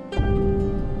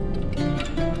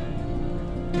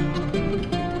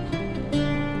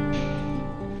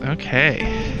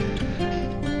 Okay.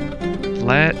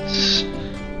 Let's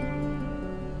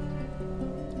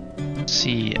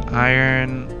see.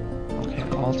 Iron. Okay,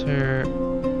 altar.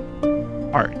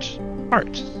 Art.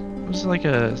 Art. It was like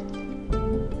a.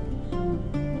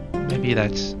 Maybe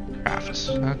that's craft.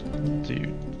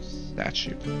 Dude.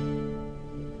 Statue.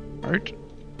 Art.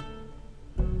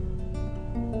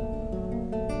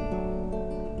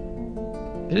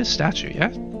 It is statue, yeah?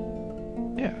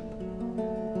 Yeah.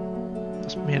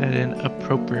 Must be made at an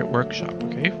appropriate workshop.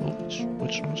 Okay, well,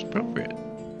 which one's appropriate?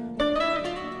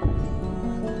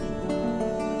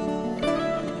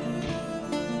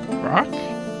 Rock?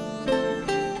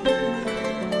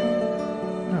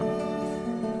 No.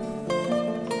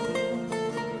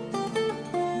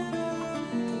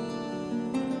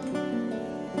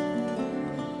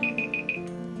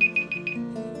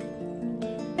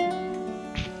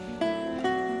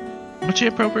 What's the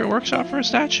appropriate workshop for a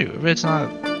statue? If it's not...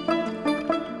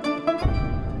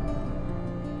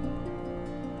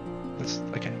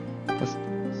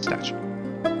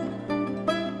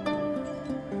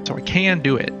 Can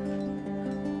do it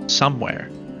somewhere.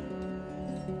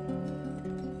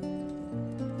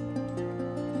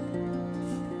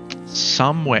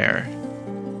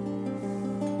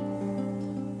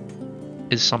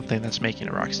 is something that's making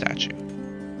a rock statue.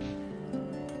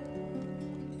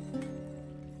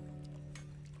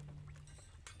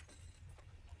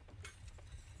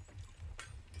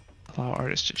 Allow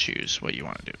artists to choose what you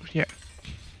want to do. Yeah.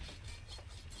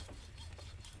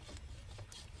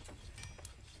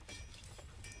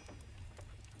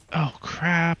 Oh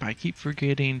crap, I keep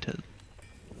forgetting to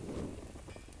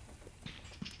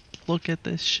look at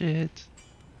this shit.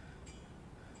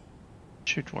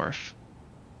 Sure, Dwarf.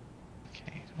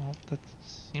 Okay, well, that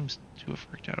seems to have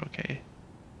worked out okay.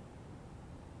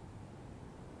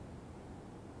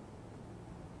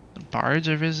 The bards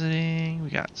are visiting, we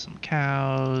got some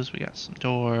cows, we got some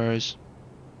doors.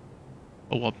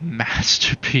 Oh, a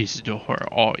masterpiece door,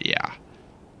 oh yeah.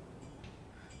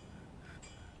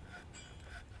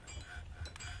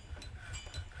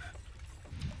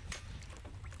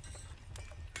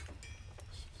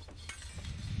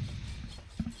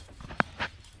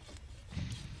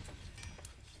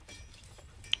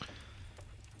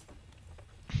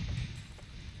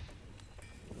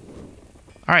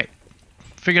 Alright,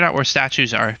 figured out where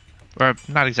statues are. Or,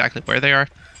 not exactly where they are.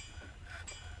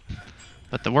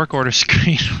 But the work order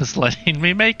screen was letting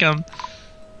me make them.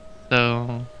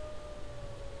 So...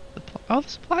 Oh, the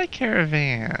supply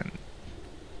caravan.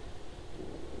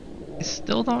 I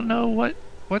still don't know what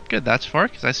good that's for,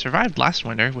 because I survived last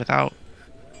winter without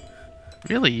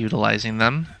really utilizing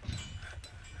them.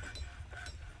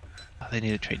 Oh, they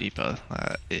need a trade depot.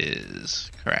 That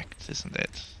is correct, isn't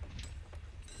it?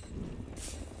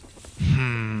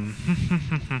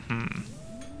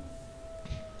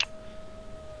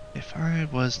 If I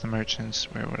was the merchants,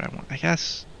 where would I want? I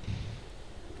guess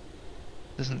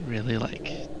isn't really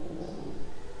like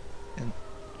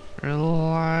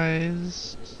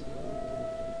centralized,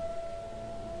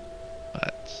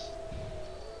 but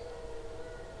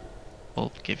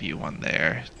we'll give you one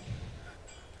there.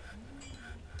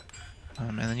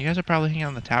 And then you guys are probably hanging out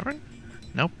in the tavern?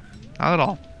 Nope, not at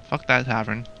all. Fuck that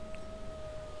tavern.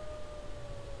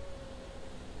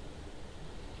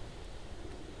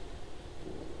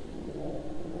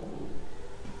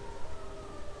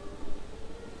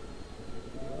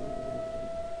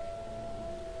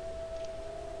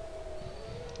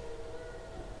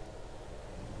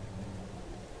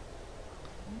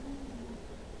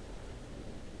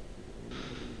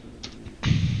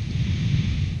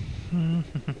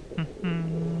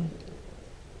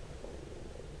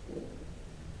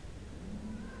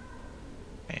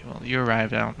 Okay, well, you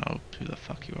arrived. I don't know who the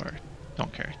fuck you are.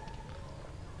 Don't care.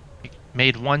 You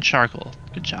made one charcoal.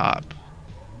 Good job.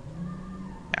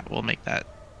 Yeah, we'll make that.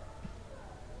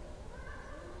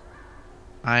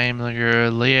 I'm your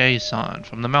liaison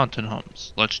from the mountain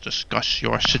homes. Let's discuss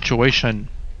your situation.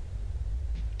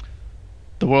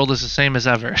 The world is the same as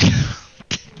ever.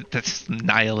 That's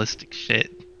nihilistic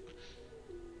shit.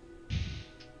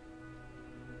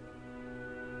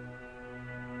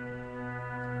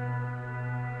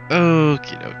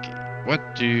 Okie dokie.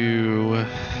 What do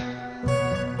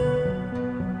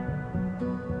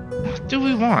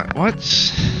we want?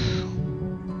 What's...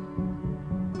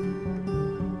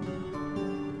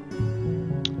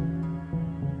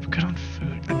 We're good on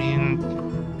food. I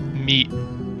mean, meat,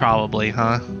 probably,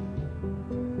 huh?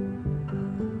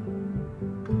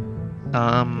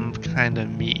 Some kind of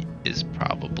meat is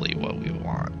probably what we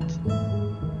want.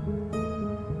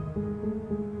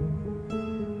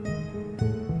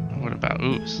 What about,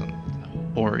 ooh, some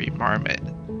hoary marmot.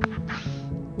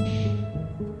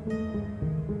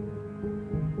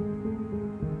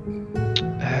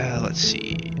 Let's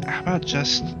see. How about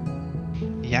just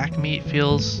yak meat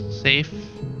feels safe?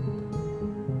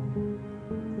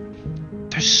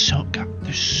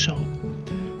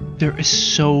 There is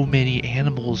so many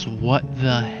animals. What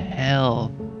the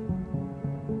hell?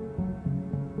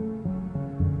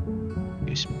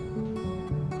 Excuse me.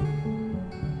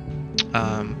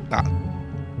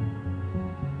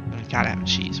 We gotta have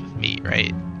cheese with meat,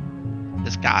 right?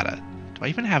 Just gotta. Do I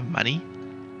even have money?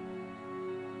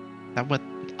 Is that what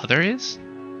other is?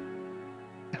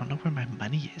 I don't know where my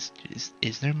money is.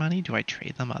 Is there money? Do I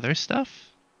trade them other stuff?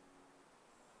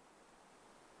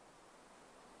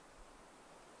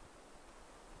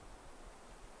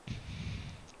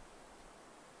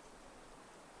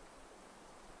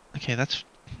 Okay, that's...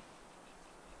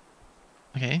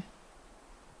 Okay.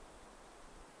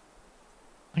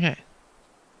 Okay.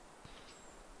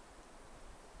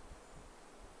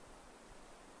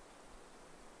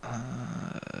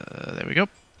 There we go.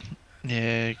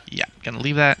 Yeah, gonna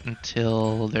leave that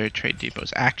until their trade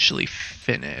depot's actually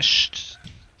finished.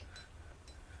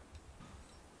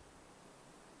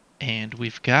 And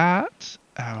we've got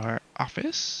our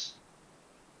office.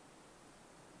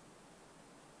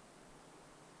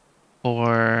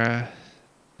 for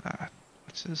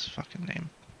what's his fucking name?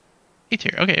 A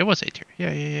tier. Okay, it was A tier.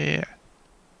 Yeah.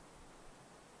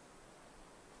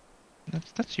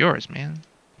 That's yours, man.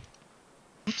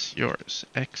 What's yours?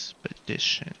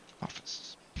 Expedition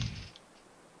office.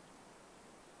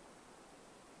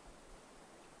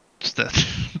 It's the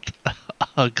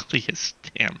ugliest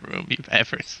damn room you've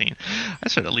ever seen. I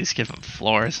should at least give him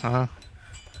floors, huh?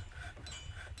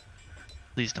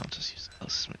 Please don't just use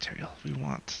closest material. We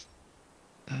want...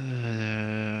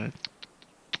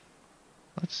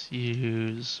 let's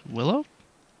use willow.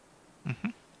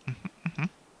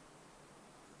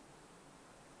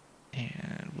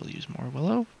 And we'll use more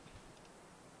willow.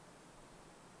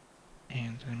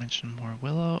 And did I mention more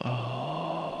willow? Oh.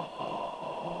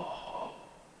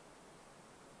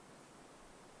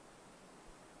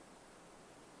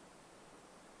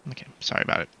 Okay, sorry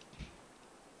about it.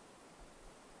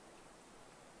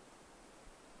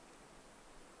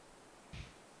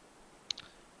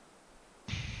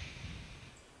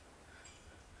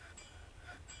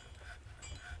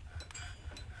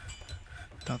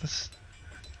 Oh, this...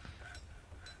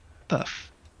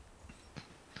 Stuff.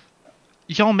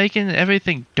 Y'all making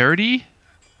everything dirty?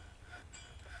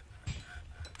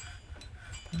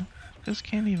 Just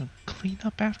can't even clean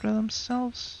up after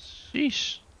themselves?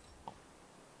 Sheesh.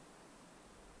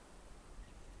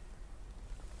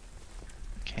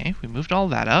 Okay, we moved all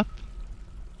that up.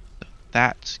 So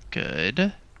that's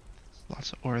good.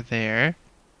 Lots of ore there.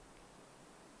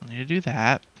 We need to do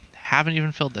that. Haven't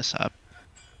even filled this up.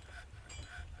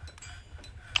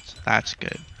 So that's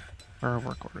good. Where are our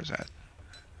work orders at?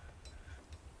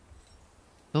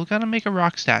 Still gotta make a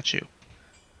rock statue.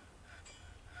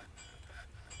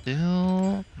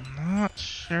 Still not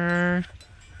sure.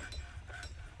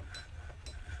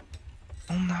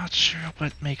 I'm not sure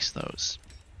what makes those.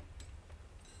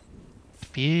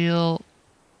 Feel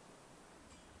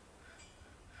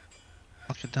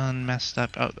like I've done messed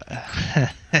up. Oh,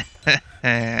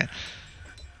 yeah.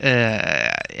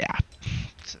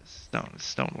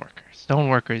 Stoneworkers.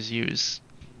 Stoneworkers use.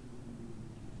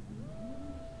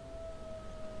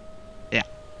 Yeah.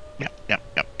 Yep.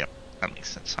 That makes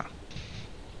sense, huh?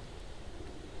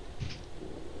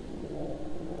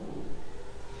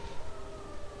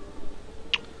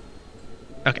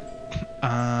 Okay.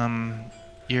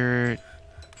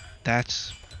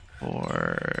 That's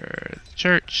for the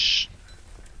church.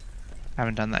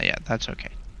 Haven't done that yet. That's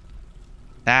okay.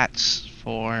 That's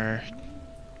for...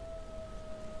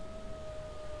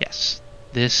 Yes.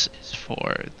 This is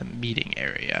for the meeting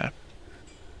area.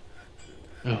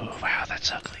 Oh, wow,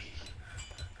 that's ugly.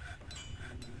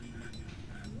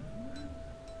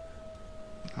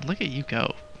 Oh, look at you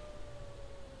go.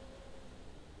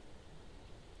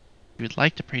 You would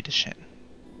like to pray to Shin.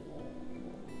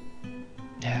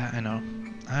 Yeah, I know,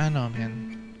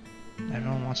 man.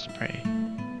 Everyone wants to pray.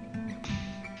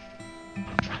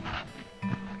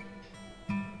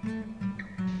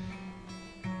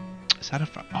 Is that a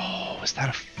frog? Oh, is that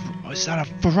a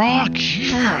frog?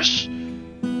 Yes!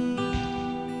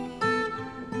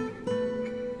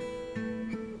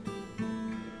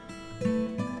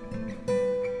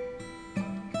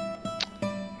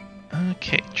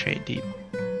 Okay, trade depot.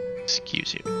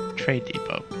 Excuse you. Trade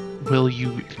depot. Will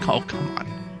you... Oh, come on.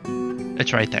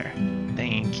 It's right there.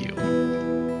 Thank you.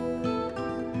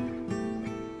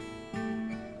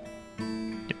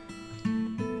 Yep.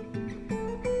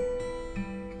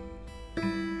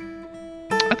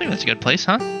 I think that's a good place,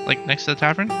 huh? Like, next to the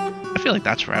tavern? I feel like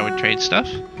that's where I would trade stuff.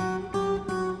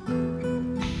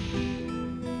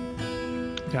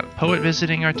 Got a poet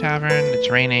visiting our tavern.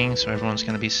 It's raining, so everyone's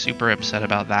going to be super upset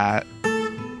about that.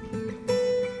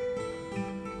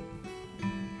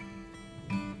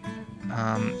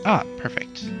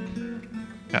 Perfect.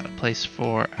 Got a place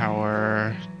for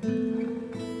our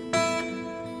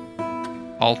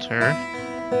altar.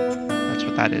 That's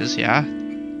what that is, yeah?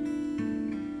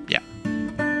 Yeah.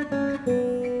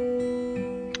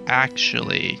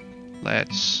 Actually,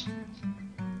 let's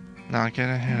not get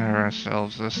ahead of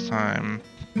ourselves this time.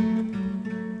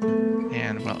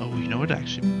 And, well, oh, you know what,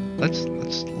 actually, let's do,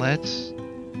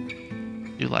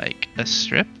 like, a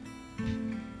strip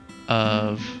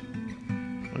of...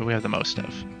 What do we have the most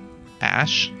of?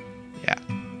 Ash? Yeah.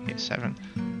 Okay, 7.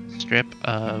 Strip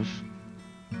of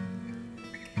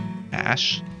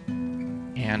ash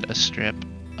and a strip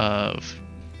of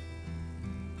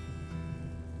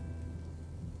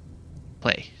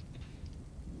clay.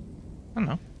 I don't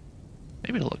know.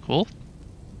 Maybe it'll look cool.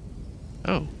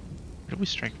 Oh, where do we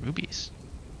strike rubies?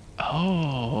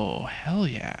 Oh, hell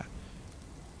yeah.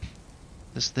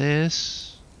 Does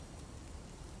this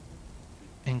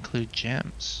include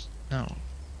gems? No.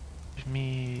 Give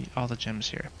me all the gems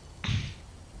here.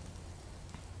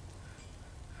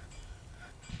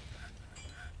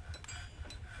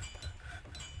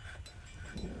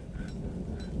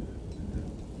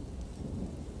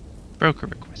 Broker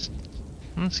request.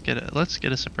 Let's get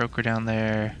us a broker down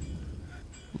there.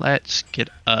 Let's get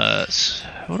us.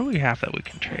 What do we have that we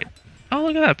can trade? Oh,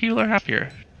 look at that. People are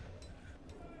happier.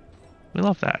 We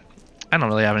love that. I don't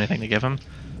really have anything to give them.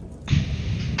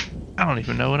 I don't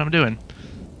even know what I'm doing.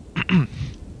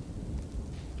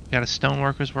 Got a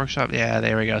stoneworkers workshop. Yeah,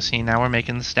 there we go. See, now we're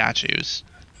making the statues.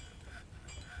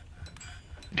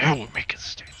 Now we're making the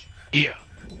statues. Yeah.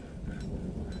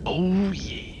 Oh,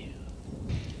 yeah.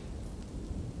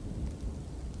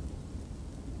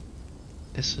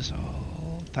 This is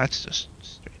all... That's just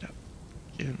straight up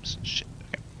gems and shit.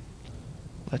 Okay.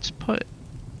 Let's put...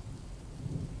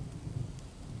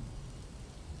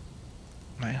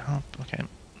 My hump. Okay.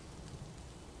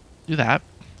 Do that.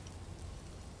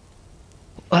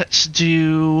 Let's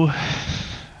do...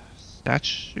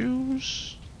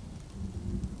 Statues?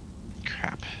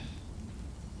 Crap.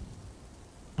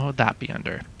 What would that be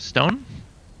under? Stone?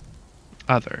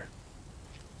 Other.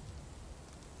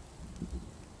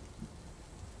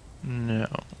 No.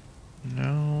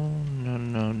 No, no,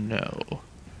 no, no.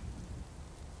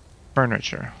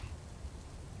 Furniture.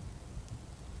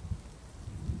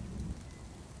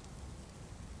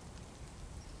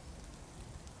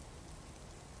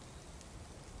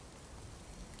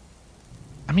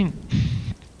 I mean,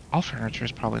 all furniture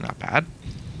is probably not bad.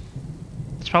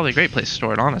 It's probably a great place to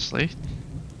store it, honestly.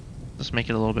 Just make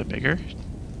it a little bit bigger.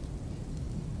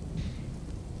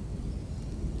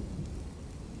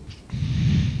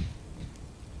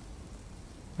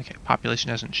 Okay,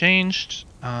 population hasn't changed.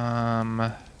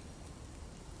 Okay,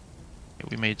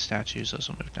 we made statues, those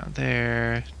will move down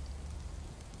there.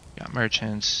 Got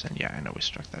merchants, and yeah, I know we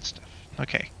struck that stuff.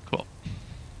 Okay, cool.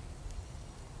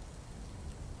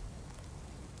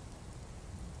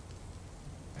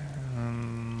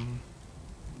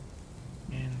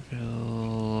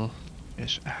 Anvil,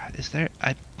 fish. Is there?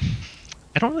 I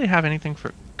don't really have anything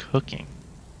for cooking.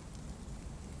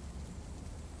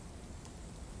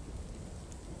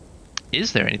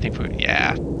 Is there anything for?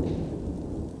 Yeah.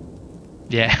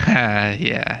 Yeah,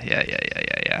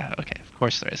 yeah. Okay, of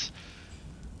course there is.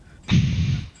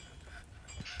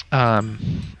 I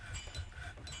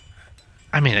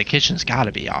mean, the kitchen's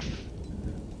gotta be off.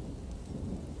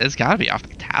 It's gotta be off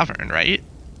the tavern, right?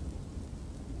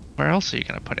 Where else are you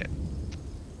gonna put it?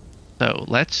 So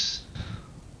let's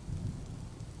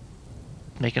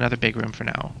make another big room for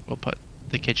now. We'll put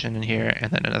the kitchen in here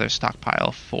and then another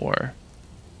stockpile for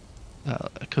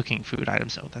cooking food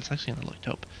items. So that's actually gonna look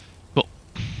dope. Cool.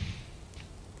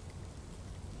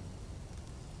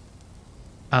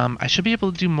 I should be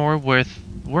able to do more with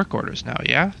work orders now,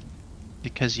 yeah?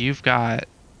 Because you've got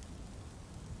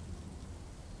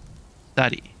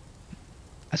study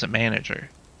as a manager.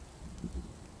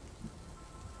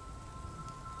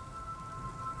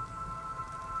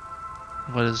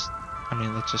 What is... I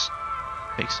mean, let's just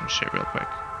make some shit real quick.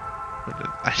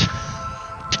 I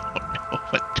don't know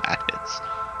what that is.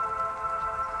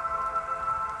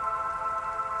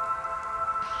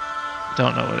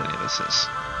 Don't know what any of this is.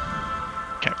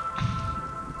 Okay.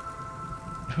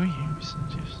 Who are you?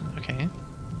 Okay.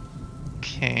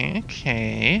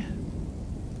 Okay.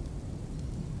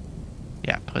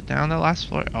 Yeah, put down the last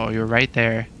floor. Oh, you're right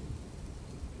there.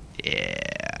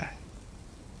 Yeah.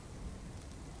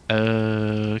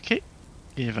 Okay.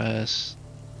 Give us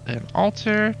an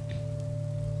altar.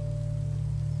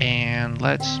 And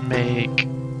let's make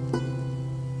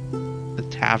the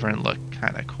tavern look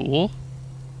kind of cool.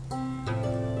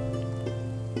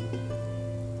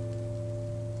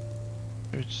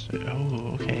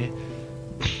 Oh, okay.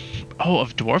 Oh,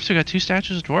 of dwarfs? We got 2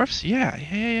 statues of dwarfs?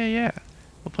 Yeah.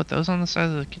 We'll put those on the side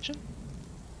of the kitchen.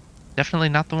 Definitely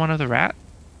not the one of the rat.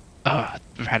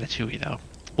 Ratatouille, though.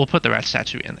 We'll put the rat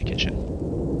statue in the kitchen.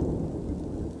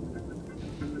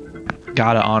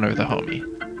 Gotta honor the homie.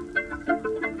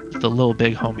 The little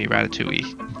big homie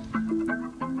Ratatouille.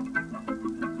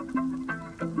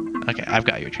 Okay, I've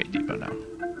got your trade depot now.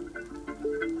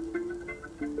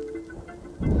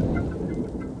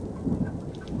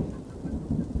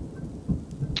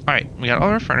 Alright, we got all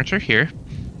our furniture here.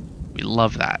 We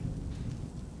love that.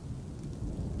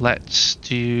 Let's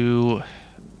do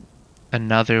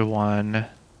another one.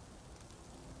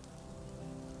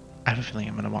 I have a feeling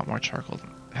I'm going to want more charcoal.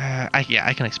 Yeah,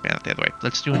 I can expand it the other way.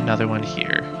 Let's do another one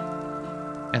here.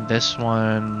 And this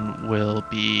one will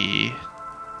be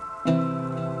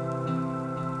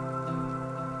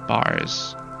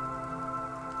bars.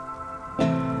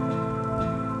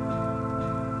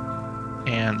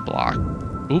 and block.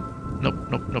 Oop. Nope,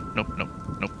 nope, nope, nope, nope,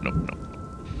 nope, nope, nope.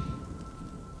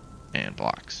 And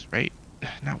blocks, right?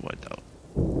 Not wood, though.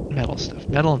 Metal stuff.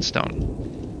 Metal and stone.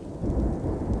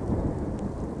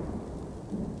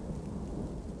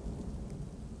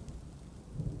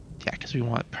 Yeah, because we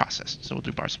want it processed, so we'll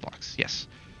do bars and blocks. Yes.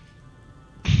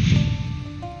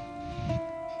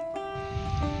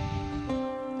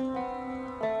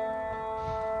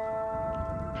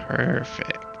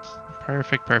 Perfect.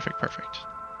 Perfect, perfect, perfect.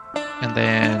 And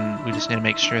then we just need to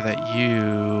make sure that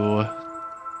you...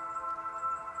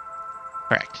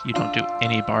 Correct. You don't do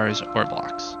any bars or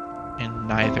blocks. And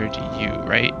neither do you,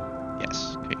 right?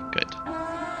 Yes. Okay, good.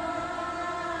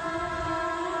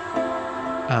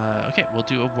 Okay, we'll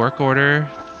do a work order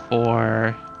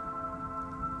for...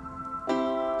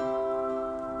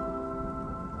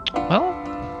 Well...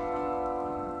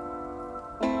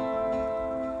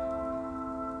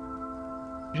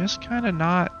 You're just kind of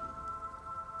not...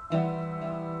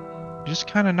 You're just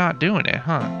kind of not doing it,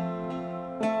 huh?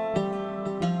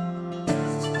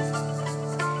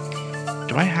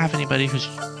 Do I have anybody whose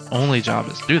only job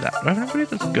is to do that? Do I have anybody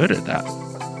that's good at that?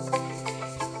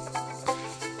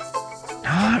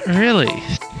 Not really.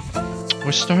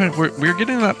 We're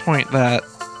getting to that point that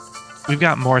we've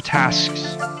got more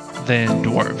tasks than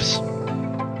dwarves.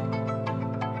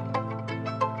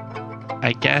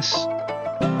 I guess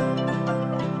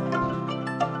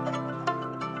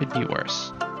it'd be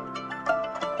worse.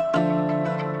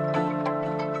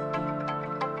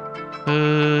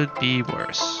 Could be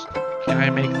worse. Can I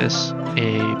make this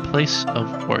a place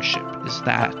of worship? Is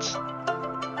that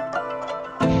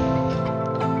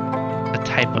a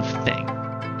type of thing?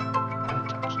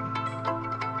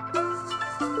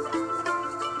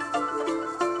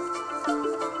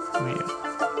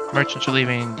 Merchants are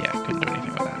leaving. Yeah, couldn't do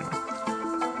anything with that anyway.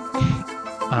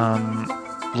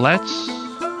 Let's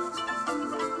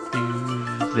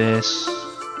do this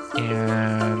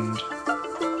and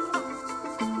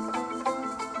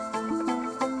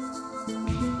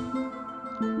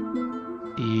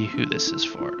see who this is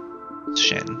for.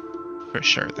 Shin, for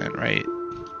sure then, right?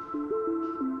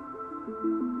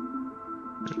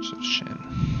 There's a Shin.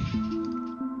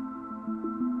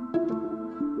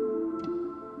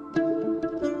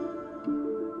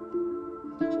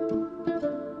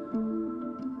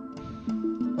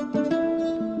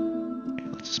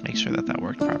 Make sure that that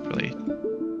worked properly.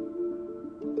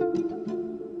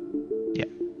 Yeah.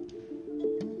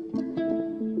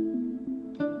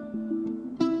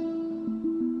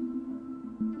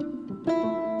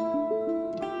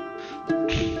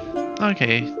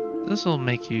 Okay, this will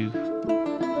make you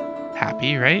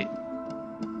happy, right?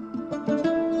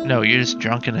 No, you're just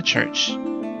drunk in a church.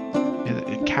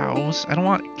 Cows? I don't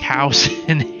want cows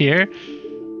in here.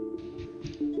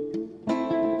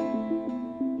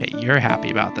 You're happy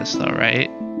about this though, right?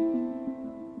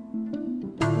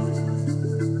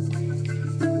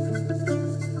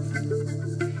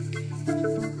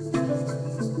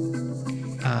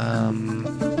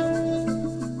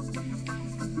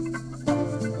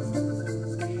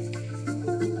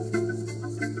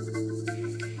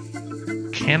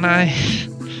 Can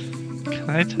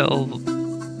I tell?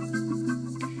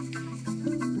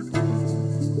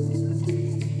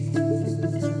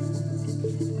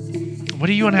 What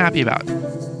are you unhappy about?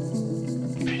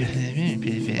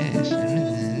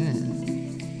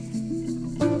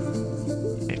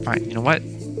 Okay, fine. You know what?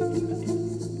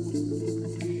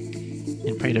 You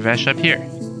can pray to Vesh up here.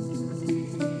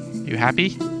 You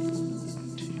happy?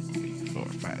 1, 2, 3, 4,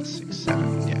 5, 6,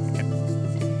 7. Yeah, okay.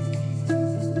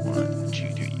 1, 2,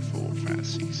 3, 4, 5,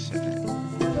 6, 7.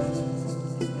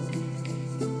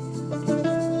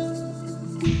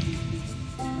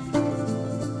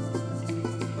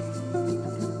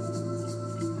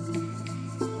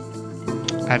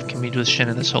 I've communed with Shin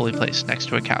in this holy place next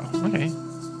to a cow. Okay.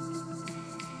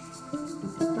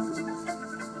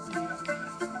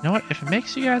 You know what? If it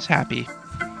makes you guys happy,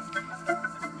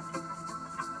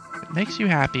 if it makes you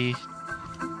happy,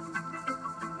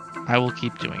 I will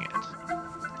keep doing it.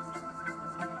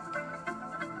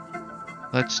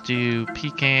 Let's do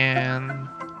pecan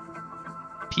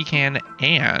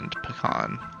and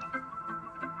pecan.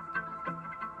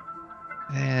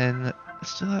 Then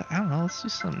let's do that. I don't know. Let's do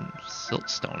some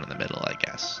siltstone in the middle, I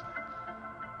guess.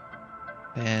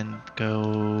 Then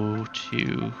go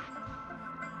to...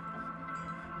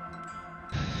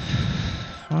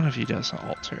 One of you does an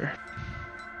altar.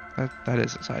 That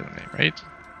is its item name, right?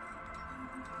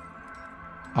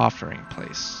 Offering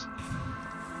place.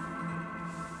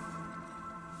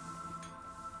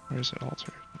 Where's the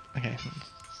altar? Okay,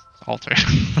 altar.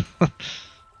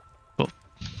 Cool.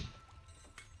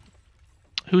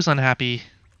 Who's unhappy?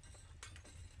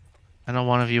 I know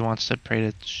one of you wants to pray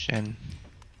to Shin.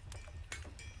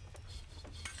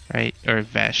 Right? Or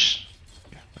Vesh.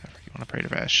 Yeah, whatever. You want to pray to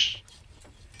Vesh.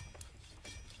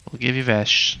 We'll give you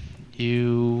Vesh.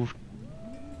 You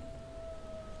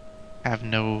have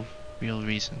no real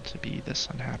reason to be this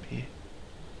unhappy.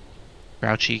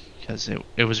 Grouchy because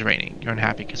it was raining. You're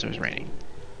unhappy because it was raining.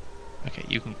 Okay,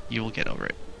 you will get over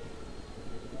it.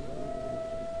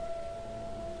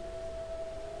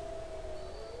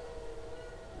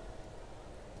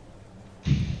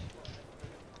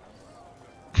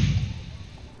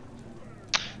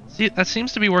 See, that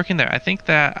seems to be working there. I think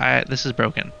that this is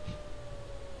broken.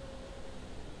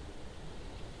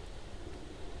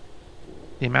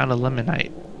 The amount of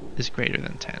limonite is greater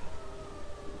than 10.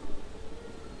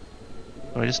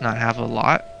 Do I just not have a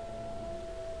lot?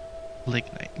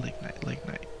 Lignite, lignite,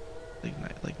 lignite,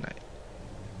 lignite, lignite.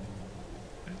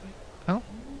 Oh.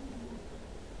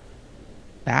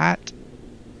 That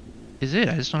is it.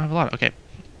 I just don't have a lot. Okay.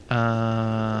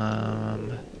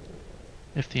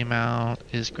 If the amount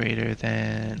is greater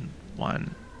than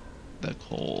 1, the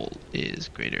coal is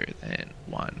greater than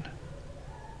 1,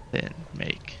 then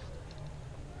make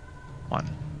 1.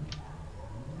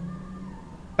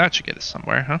 That should get us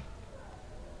somewhere, huh?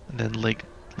 And then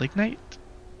lignite?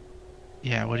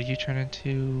 Yeah, what do you turn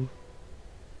into?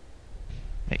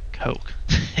 Make coke.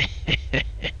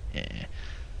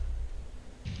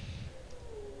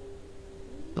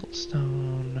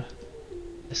 Siltstone.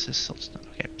 This is siltstone.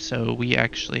 Okay, so we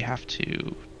actually have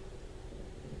to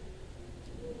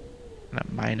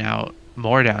mine out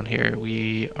more down here.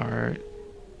 We are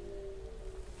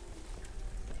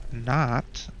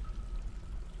not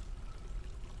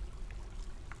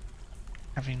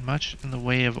having much in the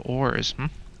way of ores, I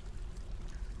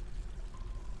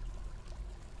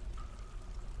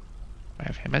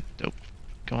have hemat. Nope.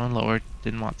 Going lower.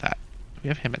 Didn't want that. We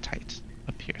have hematite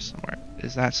up here somewhere.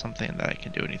 Is that something that I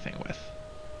can do anything with?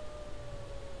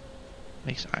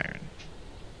 Makes iron.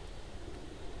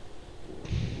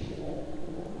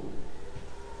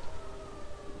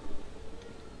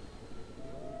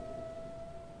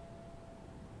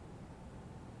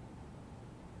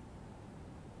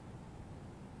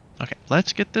 Okay,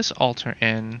 let's get this altar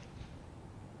in.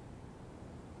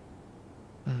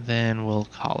 And then we'll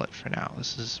call it for now.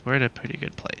 We're at a pretty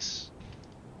good place.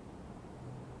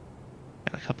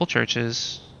 Got a couple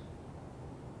churches.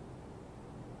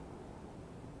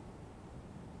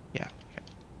 Yeah, okay.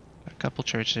 Got a couple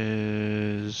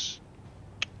churches.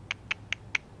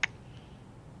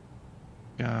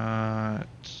 Got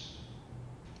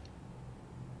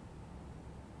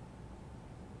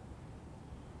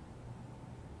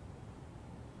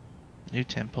new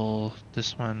temple.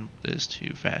 This one is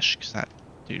to Vesh because that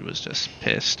dude was just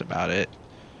pissed about it.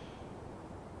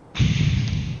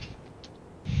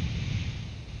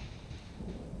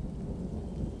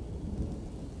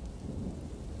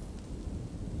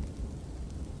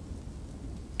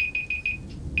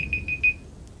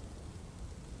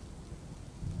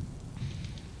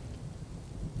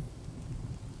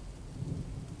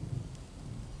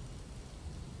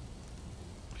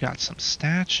 We got some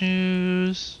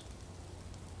statues.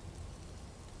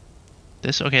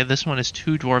 This one is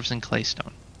 2 dwarves in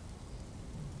claystone.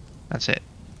 That's it.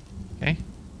 Okay.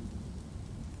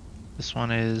 This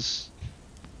one is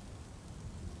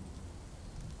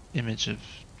image of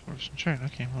dwarves from church.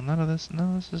 Okay, well none of this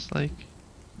is like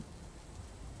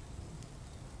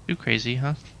too crazy,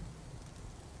 huh?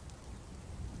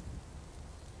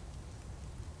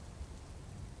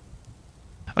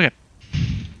 Okay.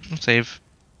 Let's save.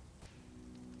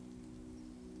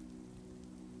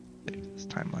 This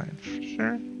timeline for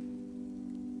sure.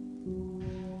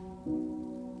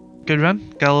 Good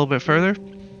run. Got a little bit further.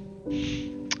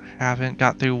 Haven't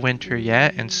got through winter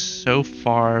yet, and so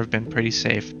far I've been pretty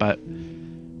safe, but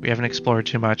we haven't explored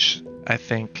too much. I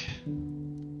think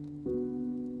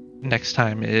next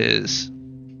time is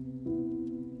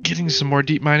getting some more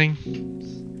deep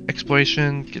mining,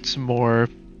 exploration, get some more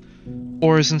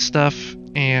ores and stuff,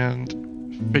 and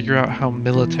figure out how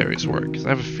militaries work, because I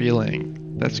have a feeling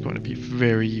that's going to be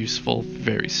very useful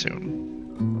very soon.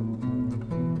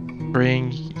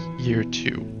 Spring year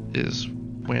 2 is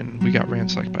when we got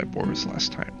ransacked by boars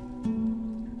last time.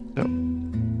 So,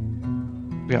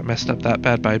 we got messed up that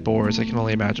bad by boars. I can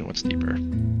only imagine what's deeper.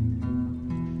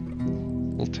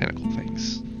 Little tentacle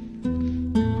things.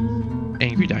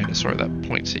 Angry dinosaur that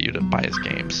points at you to buy his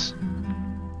games.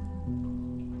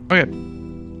 Okay,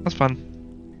 that's fun.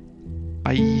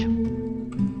 Bye.